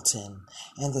Hamilton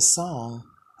and the song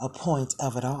A Point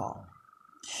of It All.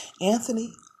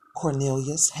 Anthony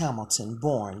Cornelius Hamilton,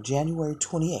 born January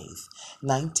 28,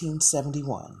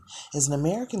 1971, is an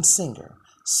American singer,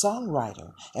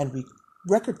 songwriter, and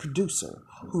record producer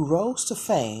who rose to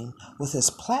fame with his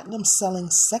platinum-selling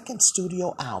second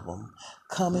studio album,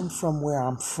 Coming From Where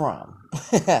I'm From.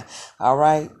 All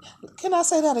right? Can I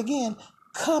say that again?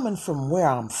 Coming From Where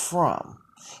I'm From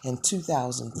in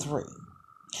 2003,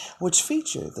 which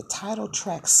featured the title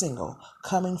track single,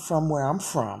 Coming From Where I'm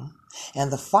From, and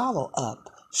the follow-up,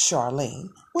 Charlene,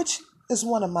 which is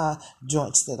one of my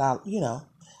joints that I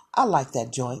like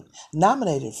that joint,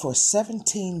 nominated for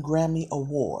 17 Grammy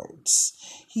Awards.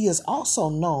 He is also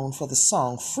known for the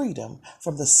song Freedom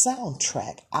from the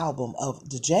soundtrack album of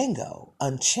Django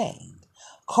Unchained,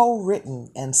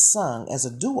 co-written and sung as a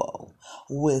duo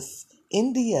with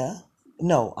indie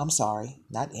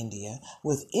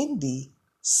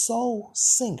soul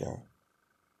singer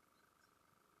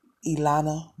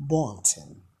Elana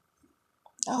Boynton.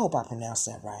 I hope I pronounced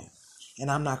that right,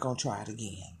 and I'm not going to try it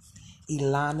again.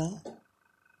 Elana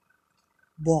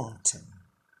Boynton.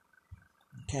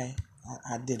 Okay,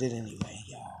 I did it anyway,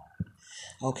 y'all.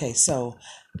 Okay, so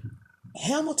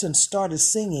Hamilton started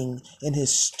singing in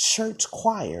his church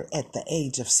choir at the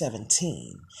age of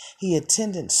 17. He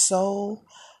attended Seoul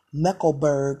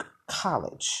Mecklenburg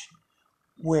College,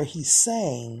 where he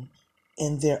sang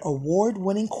in their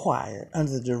award-winning choir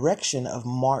under the direction of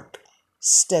Mark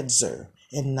Stetzer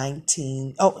in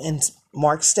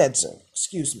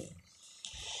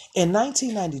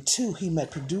 1992, he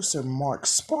met producer Mark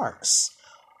Sparks,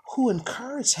 who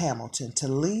encouraged Hamilton to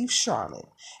leave Charlotte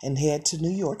and head to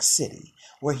New York City,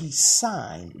 where he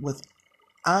signed with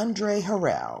Andre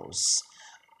Harrell's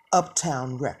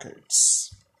Uptown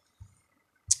Records.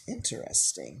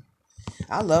 Interesting.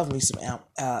 I love me some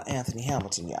Anthony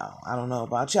Hamilton, y'all. I don't know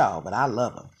about y'all, but I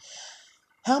love him.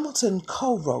 Hamilton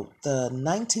co-wrote the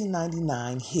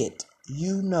 1999 hit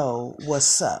You Know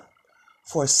What's Up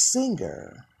for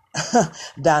singer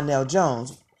Donell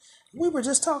Jones. We were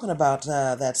just talking about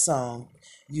that song,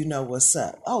 You Know What's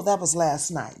Up. Oh, that was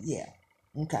last night. Yeah.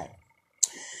 Okay.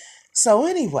 So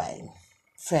anyway,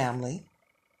 family,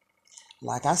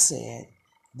 like I said,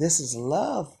 this is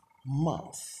Love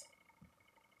Month.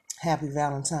 Happy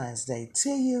Valentine's Day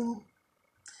to you.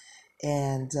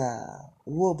 And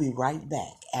we'll be right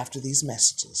back after these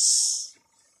messages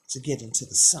to get into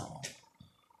the song.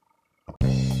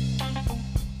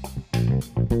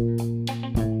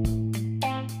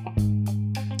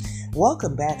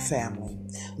 Welcome back, family.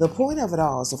 The Point of It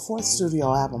All is the fourth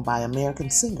studio album by American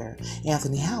singer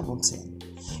Anthony Hamilton.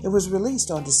 It was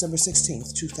released on December 16,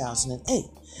 2008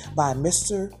 by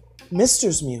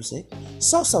Mister's Music,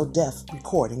 So Def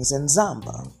Recordings, and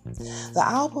Zamba. The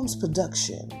album's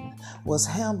production was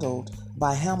handled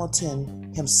by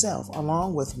Hamilton himself,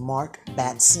 along with Mark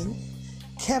Batson,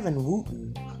 Kevin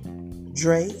Wooten,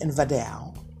 Dre and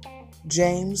Vidal,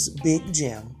 James Big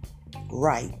Jim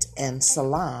Wright, and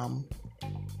Salam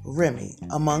Remy,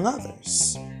 among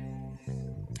others.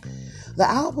 The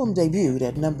album debuted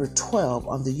at number 12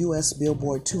 on the U.S.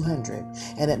 Billboard 200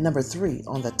 and at number 3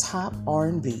 on the top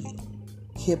R&B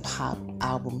hip-hop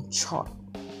album chart,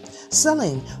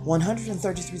 selling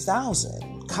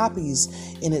 133,000 copies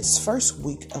in its first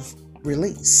week of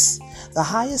release, the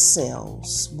highest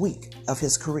sales week of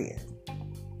his career.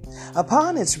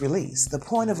 Upon its release, The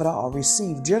Point of It All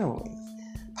received generally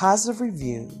positive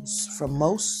reviews from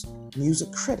most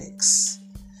music critics.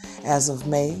 As of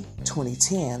May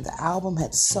 2010, the album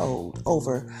had sold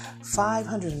over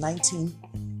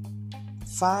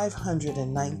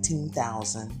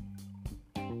 519,000.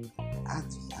 I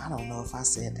don't know if I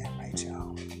said that right,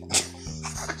 y'all.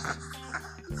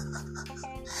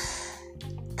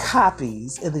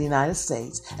 Copies in the United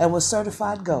States and was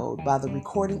certified gold by the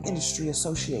Recording Industry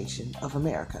Association of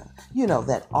America. You know,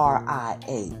 that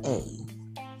RIAA.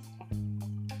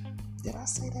 Did I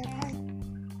say that right?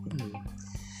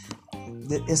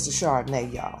 It's the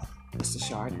Chardonnay, y'all. It's the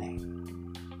Chardonnay.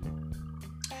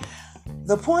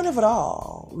 The Point of It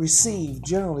All received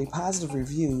generally positive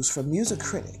reviews from music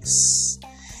critics.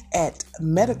 At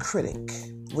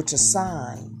Metacritic, which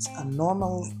assigns a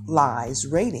normalized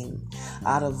rating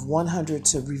out of 100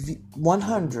 to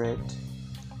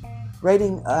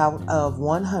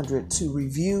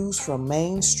reviews from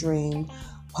mainstream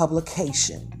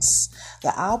publications.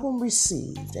 The album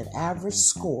received an average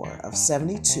score of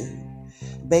 72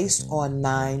 based on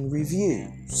 9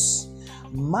 reviews.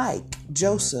 Mike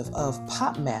Joseph of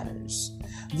Pop Matters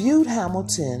viewed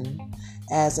Hamilton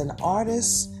as an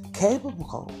artist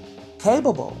capable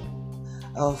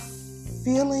of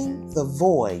filling the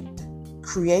void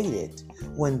created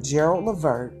when Gerald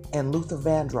Levert and Luther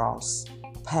Vandross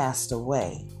passed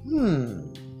away.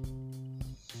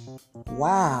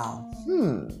 Wow.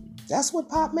 That's what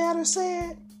Pop Matter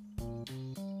said?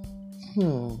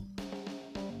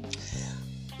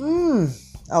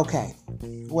 Okay.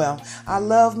 Well, I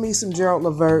love me some Gerald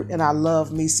Levert and I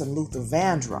love me some Luther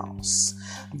Vandross.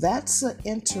 That's an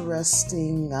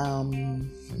interesting,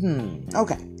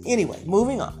 Okay. Anyway,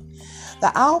 moving on.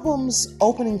 The album's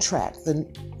opening track,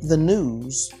 The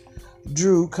News,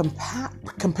 drew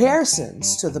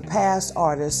comparisons to the past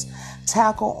artists'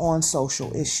 tackle on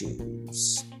social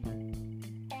issues.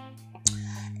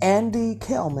 Andy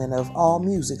Kellman of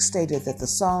AllMusic stated that the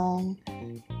song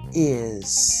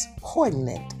is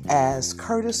poignant as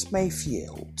Curtis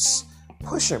Mayfield's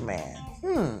Pusher Man.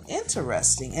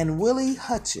 Interesting. And Willie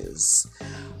Hutch's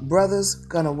Brothers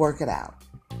Gonna Work It Out.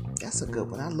 That's a good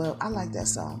one. I like that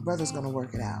song. Brothers Gonna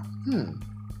Work It Out.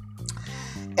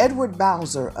 Edward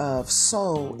Bowser of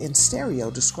Soul in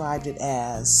Stereo described it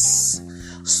as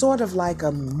sort of like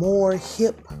a more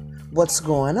hip What's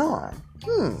Going On.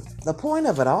 The point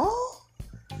of it all?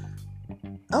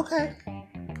 Okay.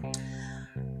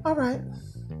 All right.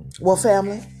 Well,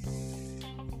 family,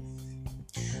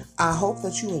 I hope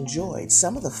that you enjoyed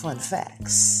some of the fun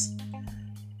facts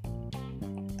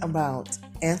about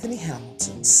Anthony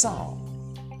Hamilton's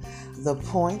song, The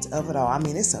Point of It All. I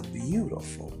mean, it's a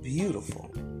beautiful, beautiful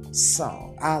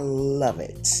song. I love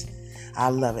it. I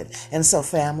love it. And so,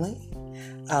 family,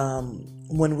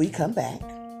 when we come back,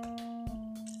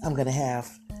 I'm going to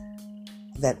have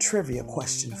that trivia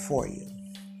question for you.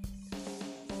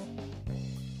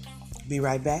 Be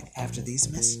right back after these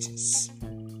messages.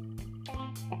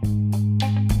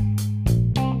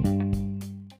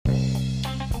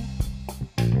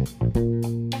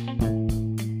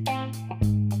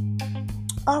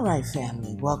 All right,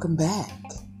 family, welcome back.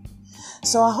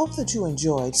 So I hope that you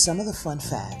enjoyed some of the fun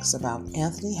facts about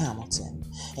Anthony Hamilton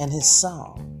and his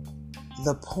song,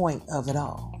 The Point of It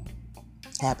All.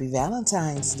 Happy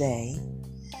Valentine's Day.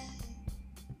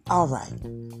 All right.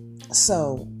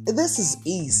 So this is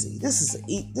easy. This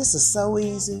is so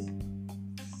easy.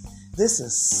 This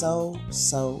is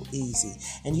so easy.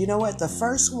 And you know what? The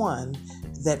first one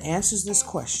that answers this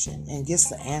question and gets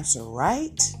the answer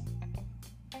right,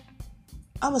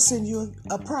 I'm going to send you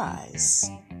a prize.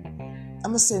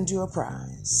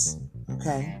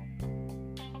 Okay?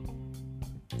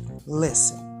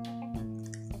 Listen.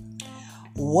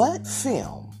 What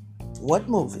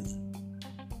movie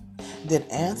did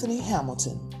Anthony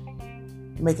Hamilton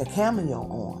make a cameo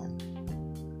on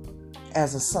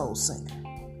as a soul singer?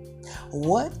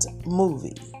 What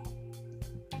movie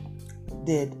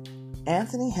did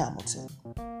Anthony Hamilton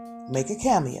make a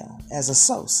cameo as a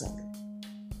soul singer?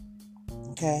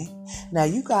 Okay? Now,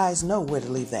 you guys know where to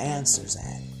leave the answers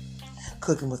at.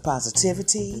 Cooking with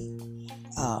Positivity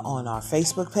on our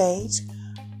Facebook page,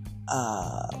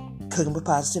 Cooking with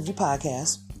Positivity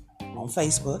Podcast on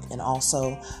Facebook, and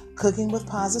also Cooking with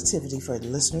Positivity for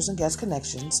listeners and guest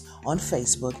connections on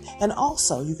Facebook. And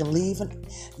also, you can leave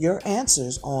your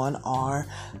answers on our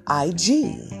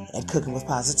IG at Cooking with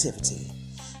Positivity.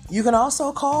 You can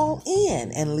also call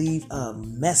in and leave a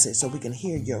message so we can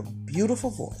hear your beautiful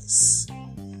voice.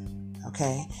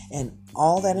 Okay? And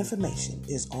all that information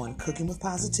is on Cooking with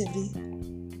Positivity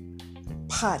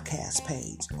podcast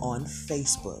page on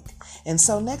Facebook. And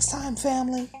so next time,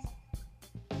 family,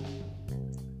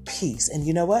 peace. And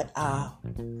you know what? I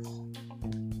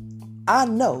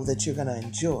know that you're going to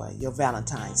enjoy your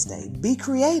Valentine's Day. Be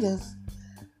creative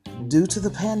due to the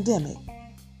pandemic.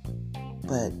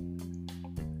 But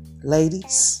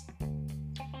ladies,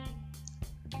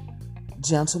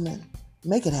 gentlemen,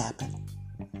 make it happen.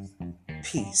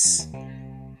 Peace.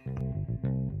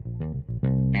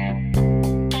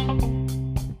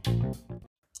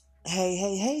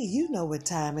 Hey, you know what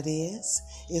time it is.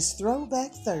 It's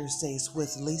Throwback Thursdays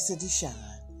with Lisa Deshawn.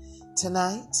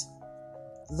 Tonight,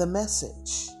 The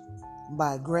Message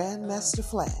by Grandmaster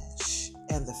Flash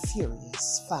and the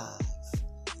Furious Five.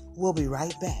 We'll be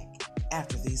right back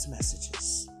after these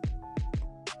messages.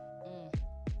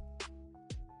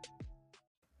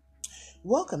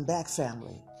 Welcome back,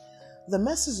 family. The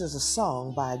Message is a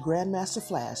song by Grandmaster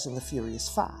Flash and the Furious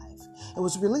Five. It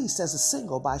was released as a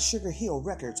single by Sugar Hill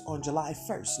Records on July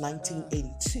 1st,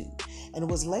 1982, and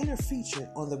was later featured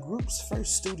on the group's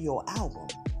first studio album,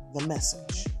 The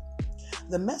Message.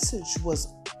 The Message was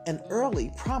an early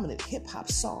prominent hip-hop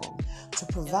song to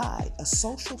provide a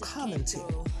social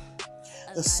commentary.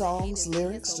 The song's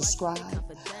lyrics describe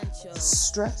the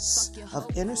stress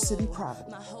of inner-city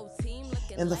poverty.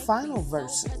 In the final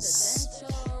verses,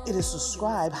 It is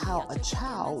described how a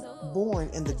child born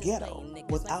in the ghetto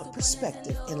without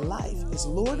perspective in life is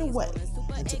lured away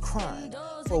into crime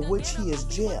for which he is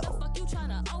jailed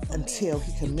until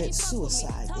he commits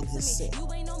suicide in his cell.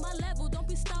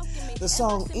 The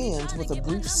song ends with a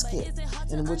brief skit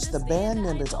in which the band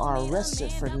members are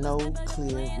arrested for no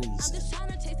clear reason.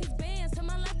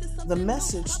 The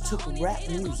message took rap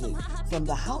music from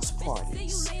the house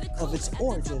parties of its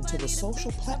origin to the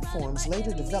social platforms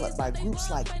later developed by groups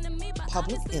like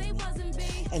Public Enemy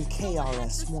and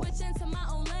KRS-One.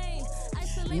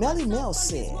 Melly Mel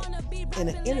said in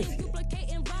an interview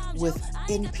with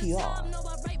NPR,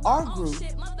 "Our group,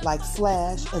 like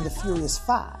Flash and the Furious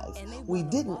Five, we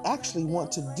didn't actually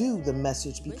want to do the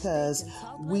message because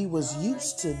we was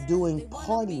used to doing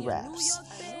party raps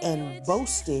and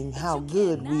boasting how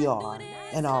good we are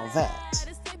and all that."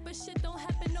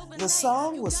 The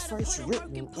song was first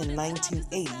written in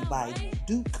 1980 by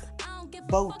Duke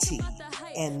Botie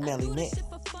and Melly Mel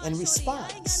in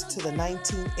response to the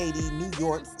 1980 New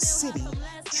York City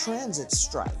transit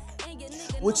strike,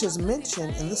 which is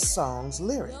mentioned in the song's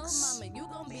lyrics.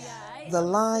 The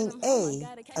line a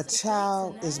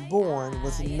child is born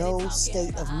with no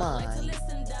state of mind,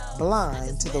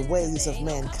 blind to the ways of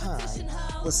mankind,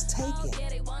 was taken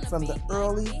from the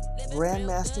early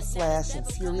Grandmaster Flash and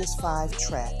Furious 5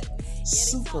 track,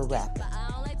 Super Rappin',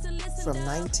 from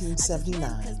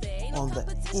 1979 on the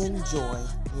Enjoy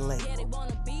label.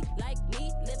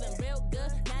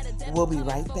 We'll be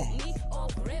right back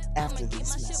after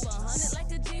these messages.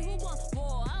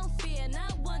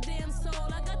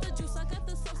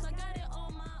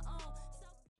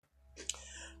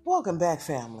 Welcome back,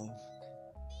 family.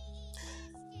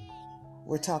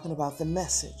 We're talking about The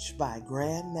Message by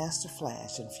Grandmaster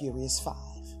Flash and Furious 5.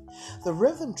 The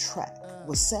rhythm track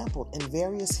was sampled in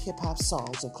various hip-hop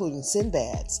songs, including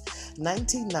Sinbad's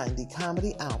 1990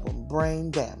 comedy album, Brain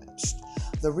Damaged.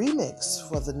 The remix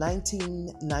for the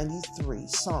 1993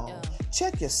 song,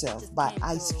 Check Yourself by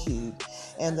Ice Cube,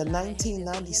 and the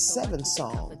 1997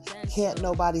 song, Can't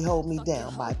Nobody Hold Me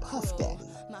Down by Puff Daddy.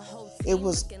 It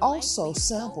was also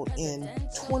sampled in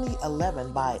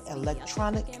 2011 by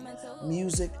electronic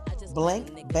music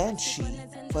Blank Banshee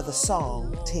for the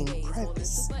song Teen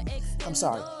Pregnancy.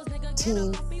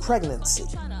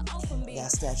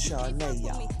 That's that Chardonnay,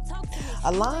 y'all.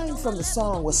 A line from the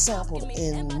song was sampled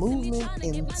in Movement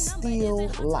in Still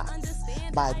Life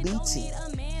by BT.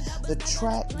 The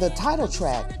title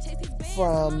track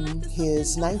from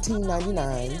his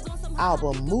 1999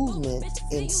 album Movement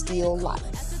in Still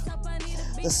Life.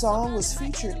 The song was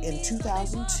featured in a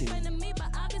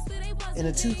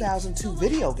 2002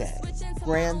 video game,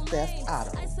 Grand Theft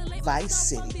Auto, Vice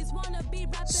City,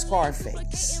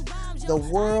 Scarface, The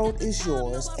World Is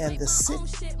Yours, and the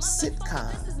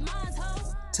sitcom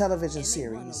television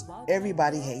series,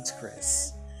 Everybody Hates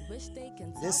Chris.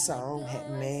 This song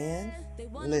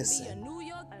listen.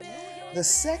 The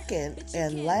second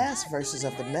and last verses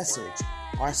of the message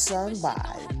are sung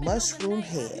by Mushroom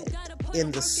Head in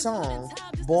the song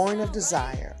Born of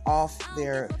Desire off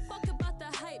their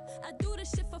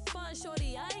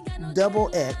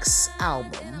XX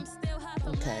album.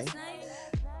 Okay.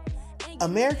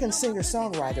 American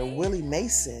singer-songwriter Willie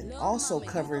Mason also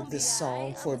covered this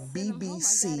song for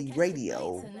BBC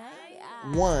Radio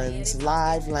 1's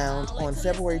Live Lounge on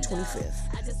February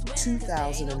 25th,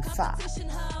 2005.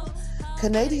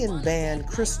 Canadian band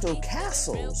Crystal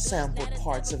Castles sampled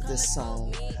parts of this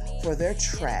song for their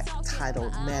track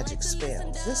titled Magic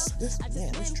Spells. This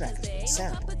track has been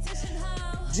sampled.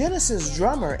 Genesis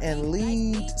drummer and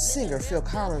lead singer Phil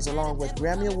Collins, along with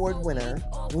Grammy Award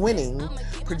winning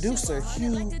producer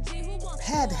Hugh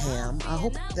Padgham, I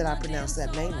hope that I pronounced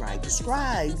that name right,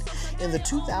 described in the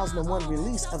 2001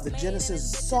 release of the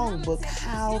Genesis songbook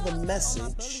how the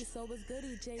message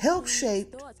helped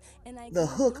shape the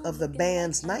hook of the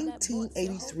band's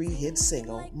 1983 hit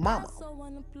single, Mama.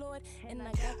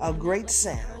 A great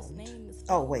sound.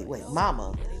 Oh, wait.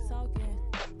 Mama.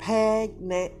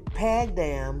 Padghams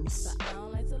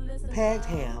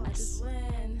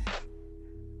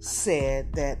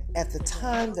said that at the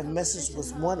time the message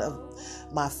was one of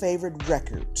my favorite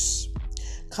records.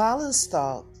 Collins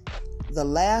thought the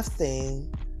laugh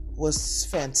thing was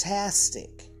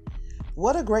fantastic.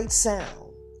 What a great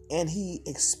sound. And he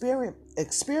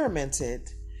experimented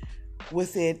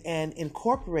with it and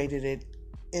incorporated it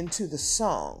into the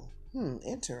song.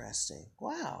 Interesting.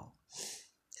 Wow.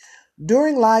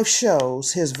 During live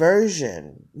shows, his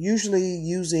version, usually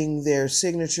using their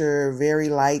signature very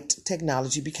light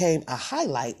technology, became a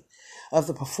highlight of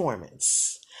the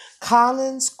performance.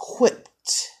 Collins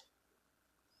quipped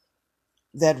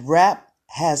that rap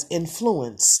has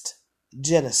influenced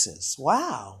Genesis.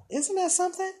 Wow, isn't that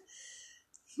something?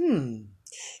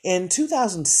 In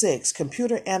 2006,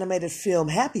 computer animated film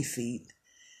Happy Feet,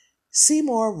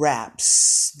 Seymour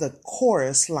raps the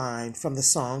chorus line from the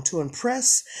song to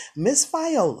impress Miss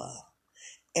Viola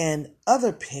and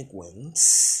other Pigwin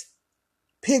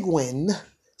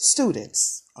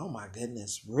students. Oh my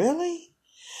goodness, really?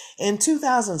 In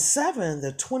 2007,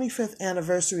 the 25th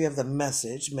anniversary of The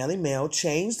Message, Melle Mel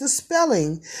changed the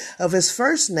spelling of his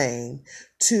first name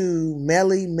to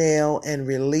Melle Mel and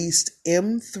released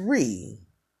M3,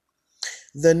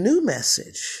 The New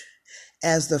Message,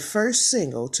 as the first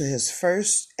single to his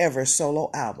first ever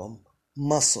solo album,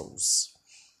 Muscles.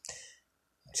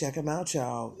 Check him out,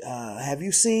 y'all. Have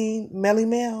you seen Melle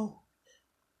Mel?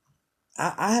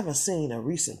 I haven't seen a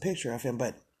recent picture of him,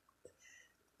 but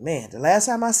man, the last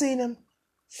time I seen him,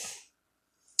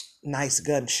 nice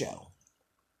gun show.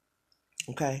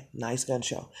 Okay, nice gun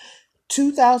show.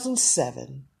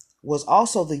 2007 was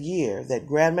also the year that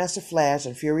Grandmaster Flash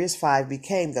and Furious 5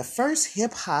 became the first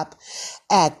hip-hop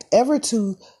act ever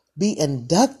to be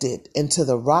inducted into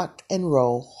the Rock and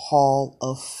Roll Hall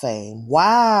of Fame.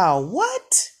 Wow,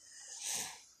 what?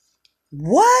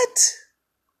 What?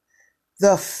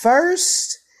 The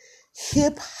first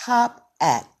hip-hop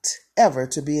act ever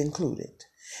to be included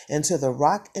into the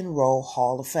Rock and Roll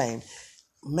Hall of Fame.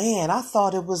 Man, I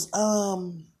thought it was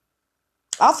Run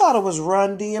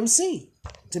DMC,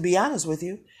 to be honest with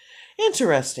you.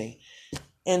 Interesting.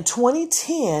 In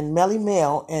 2010, Melle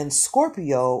Mel and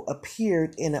Scorpio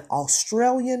appeared in an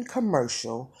Australian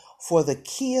commercial for the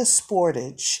Kia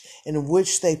Sportage in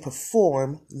which they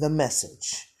performed The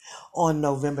Message. On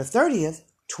November 30th,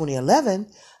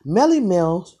 2011, Melle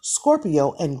Mel,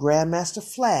 Scorpio, and Grandmaster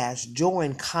Flash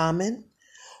joined Common,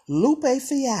 Lupe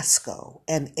Fiasco,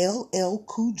 and LL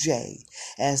Cool J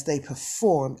as they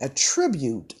performed a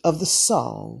tribute of the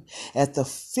song at the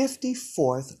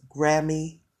 54th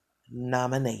Grammy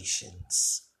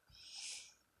nominations.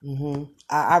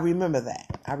 I remember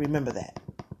that.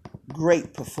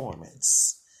 Great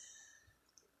performance.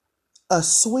 A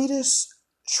Swedish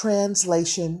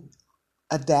translation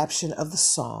adaptation of the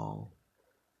song,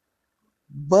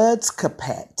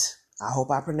 Budskapet, I hope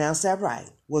I pronounced that right,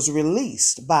 was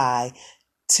released by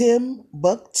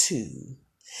Timbuktu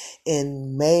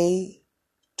in May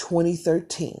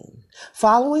 2013,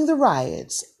 following the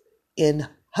riots in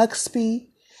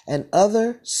Huxby and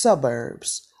other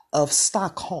suburbs of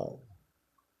Stockholm.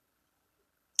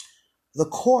 The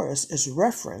chorus is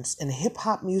referenced in the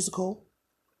hip-hop musical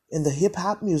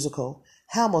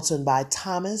Hamilton by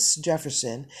Thomas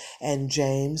Jefferson and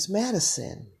James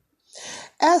Madison.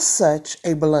 As such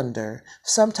a blunder,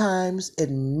 sometimes it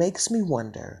makes me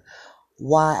wonder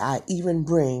why I even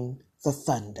bring the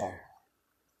thunder.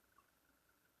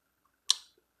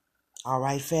 All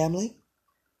right, family.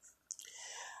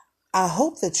 I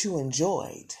hope that you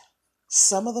enjoyed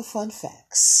some of the fun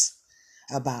facts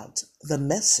about The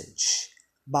Message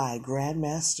by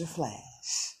Grandmaster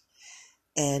Flash.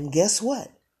 And guess what?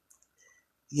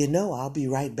 You know I'll be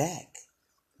right back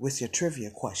with your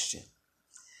trivia question.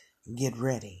 Get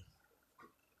ready.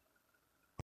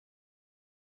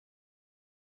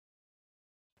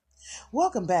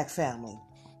 Welcome back, family.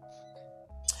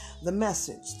 The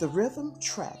Message, the rhythm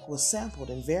track, was sampled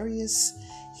in various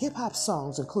hip-hop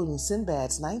songs, including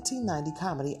Sinbad's 1990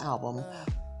 comedy album,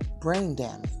 Brain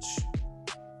Damage.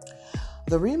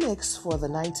 The remix for the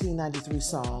 1993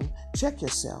 song, Check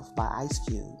Yourself by Ice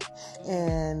Cube,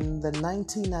 and the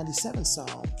 1997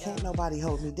 song, Can't Nobody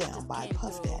Hold Me Down by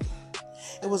Puff Daddy.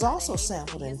 It was also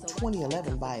sampled in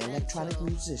 2011 by electronic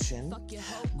musician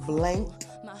Blank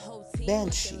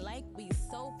Banshee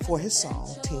for his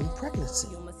song Teen Pregnancy.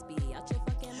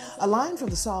 A line from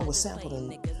the song was sampled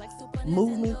in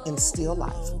Movement in Still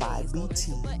Life by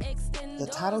BT, the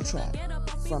title track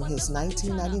from his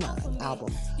 1999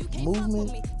 album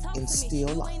Movement in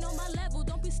Still Life.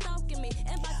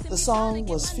 The song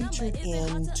was featured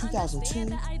in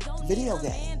 2002 video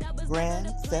game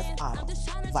Grand Theft Auto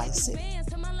Vice City.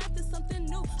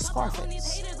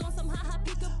 Scarface,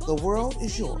 The World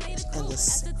Is Yours, and the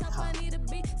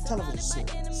sitcom television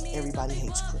series Everybody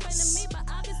Hates Chris.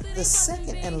 The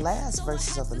second and last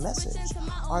verses of The Message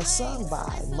are sung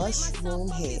by Mushroom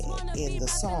Head in the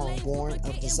song Born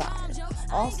of Desire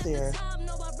off their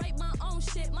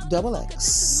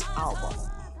XX album.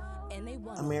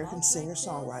 American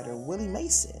singer-songwriter Willie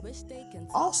Mason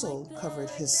also covered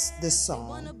this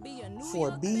song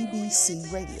for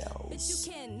BBC Radio's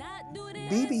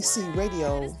BBC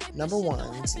Radio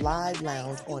 #1's Live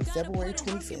Lounge on February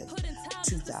 25th,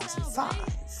 2005.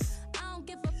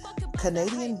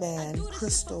 Canadian band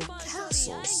Crystal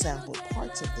Castles sampled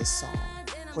parts of this song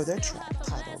for their track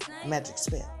titled Magic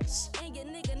Spells.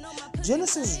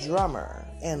 Genesis drummer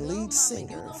and lead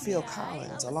singer Phil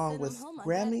Collins, along with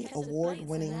Grammy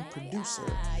Award-winning producer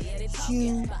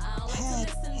Hugh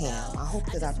Padgham, I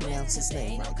hope that I pronounced his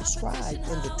name right, described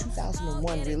in the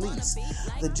 2001 release,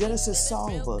 The Genesis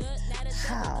Songbook,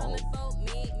 how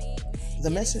the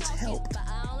message helped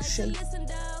shape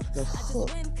the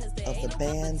hook of the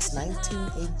band's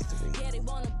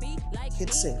 1983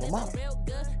 hit single Mama.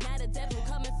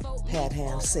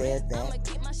 Padgham said that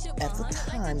at the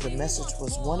time the message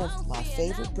was one of my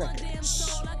favorite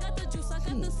records.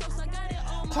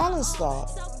 Collins thought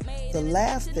the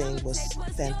laugh thing was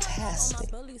fantastic.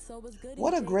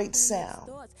 What a great sound.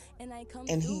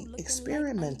 And he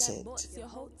experimented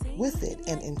with it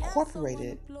and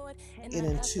incorporated it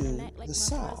into the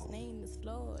song.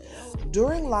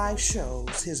 During live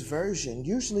shows, his version,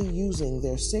 usually using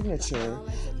their signature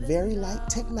Very Light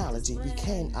technology,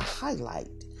 became a highlight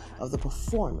of the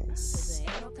performance.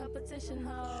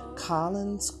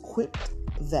 Collins quipped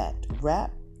that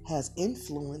rap has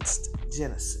influenced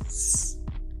Genesis.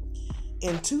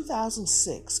 In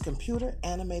 2006, computer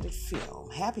animated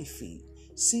film Happy Feet,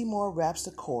 Seymour raps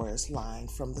the chorus line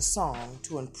from the song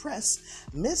to impress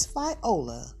Miss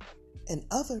Viola and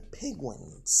other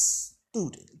Penguins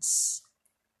students.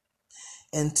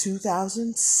 In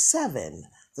 2007,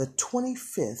 the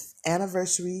 25th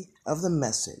anniversary of the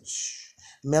message,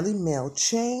 Melle Mel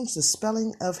changed the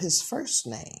spelling of his first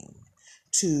name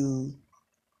to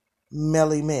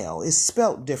Melle Mel. It's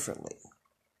spelled differently.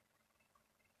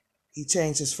 He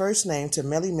changed his first name to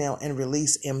Melle Mel and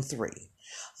released M3.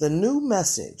 The new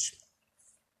message,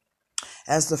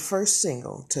 as the first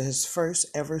single to his first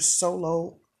ever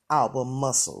solo album,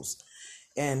 Muscles.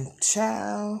 And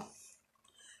child,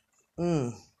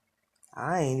 I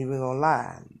ain't even gonna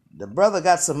lie. The brother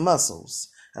got some muscles.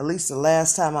 At least the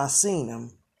last time I seen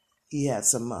him, he had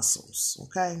some muscles,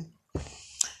 okay?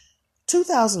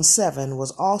 2007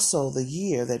 was also the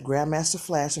year that Grandmaster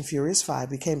Flash and Furious 5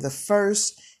 became the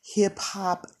first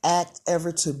hip-hop act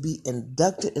ever to be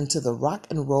inducted into the Rock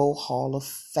and Roll Hall of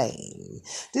Fame.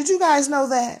 Did you guys know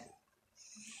that?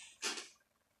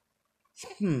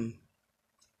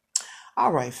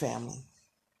 All right, family.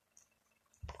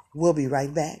 We'll be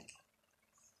right back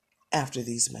after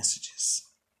these messages.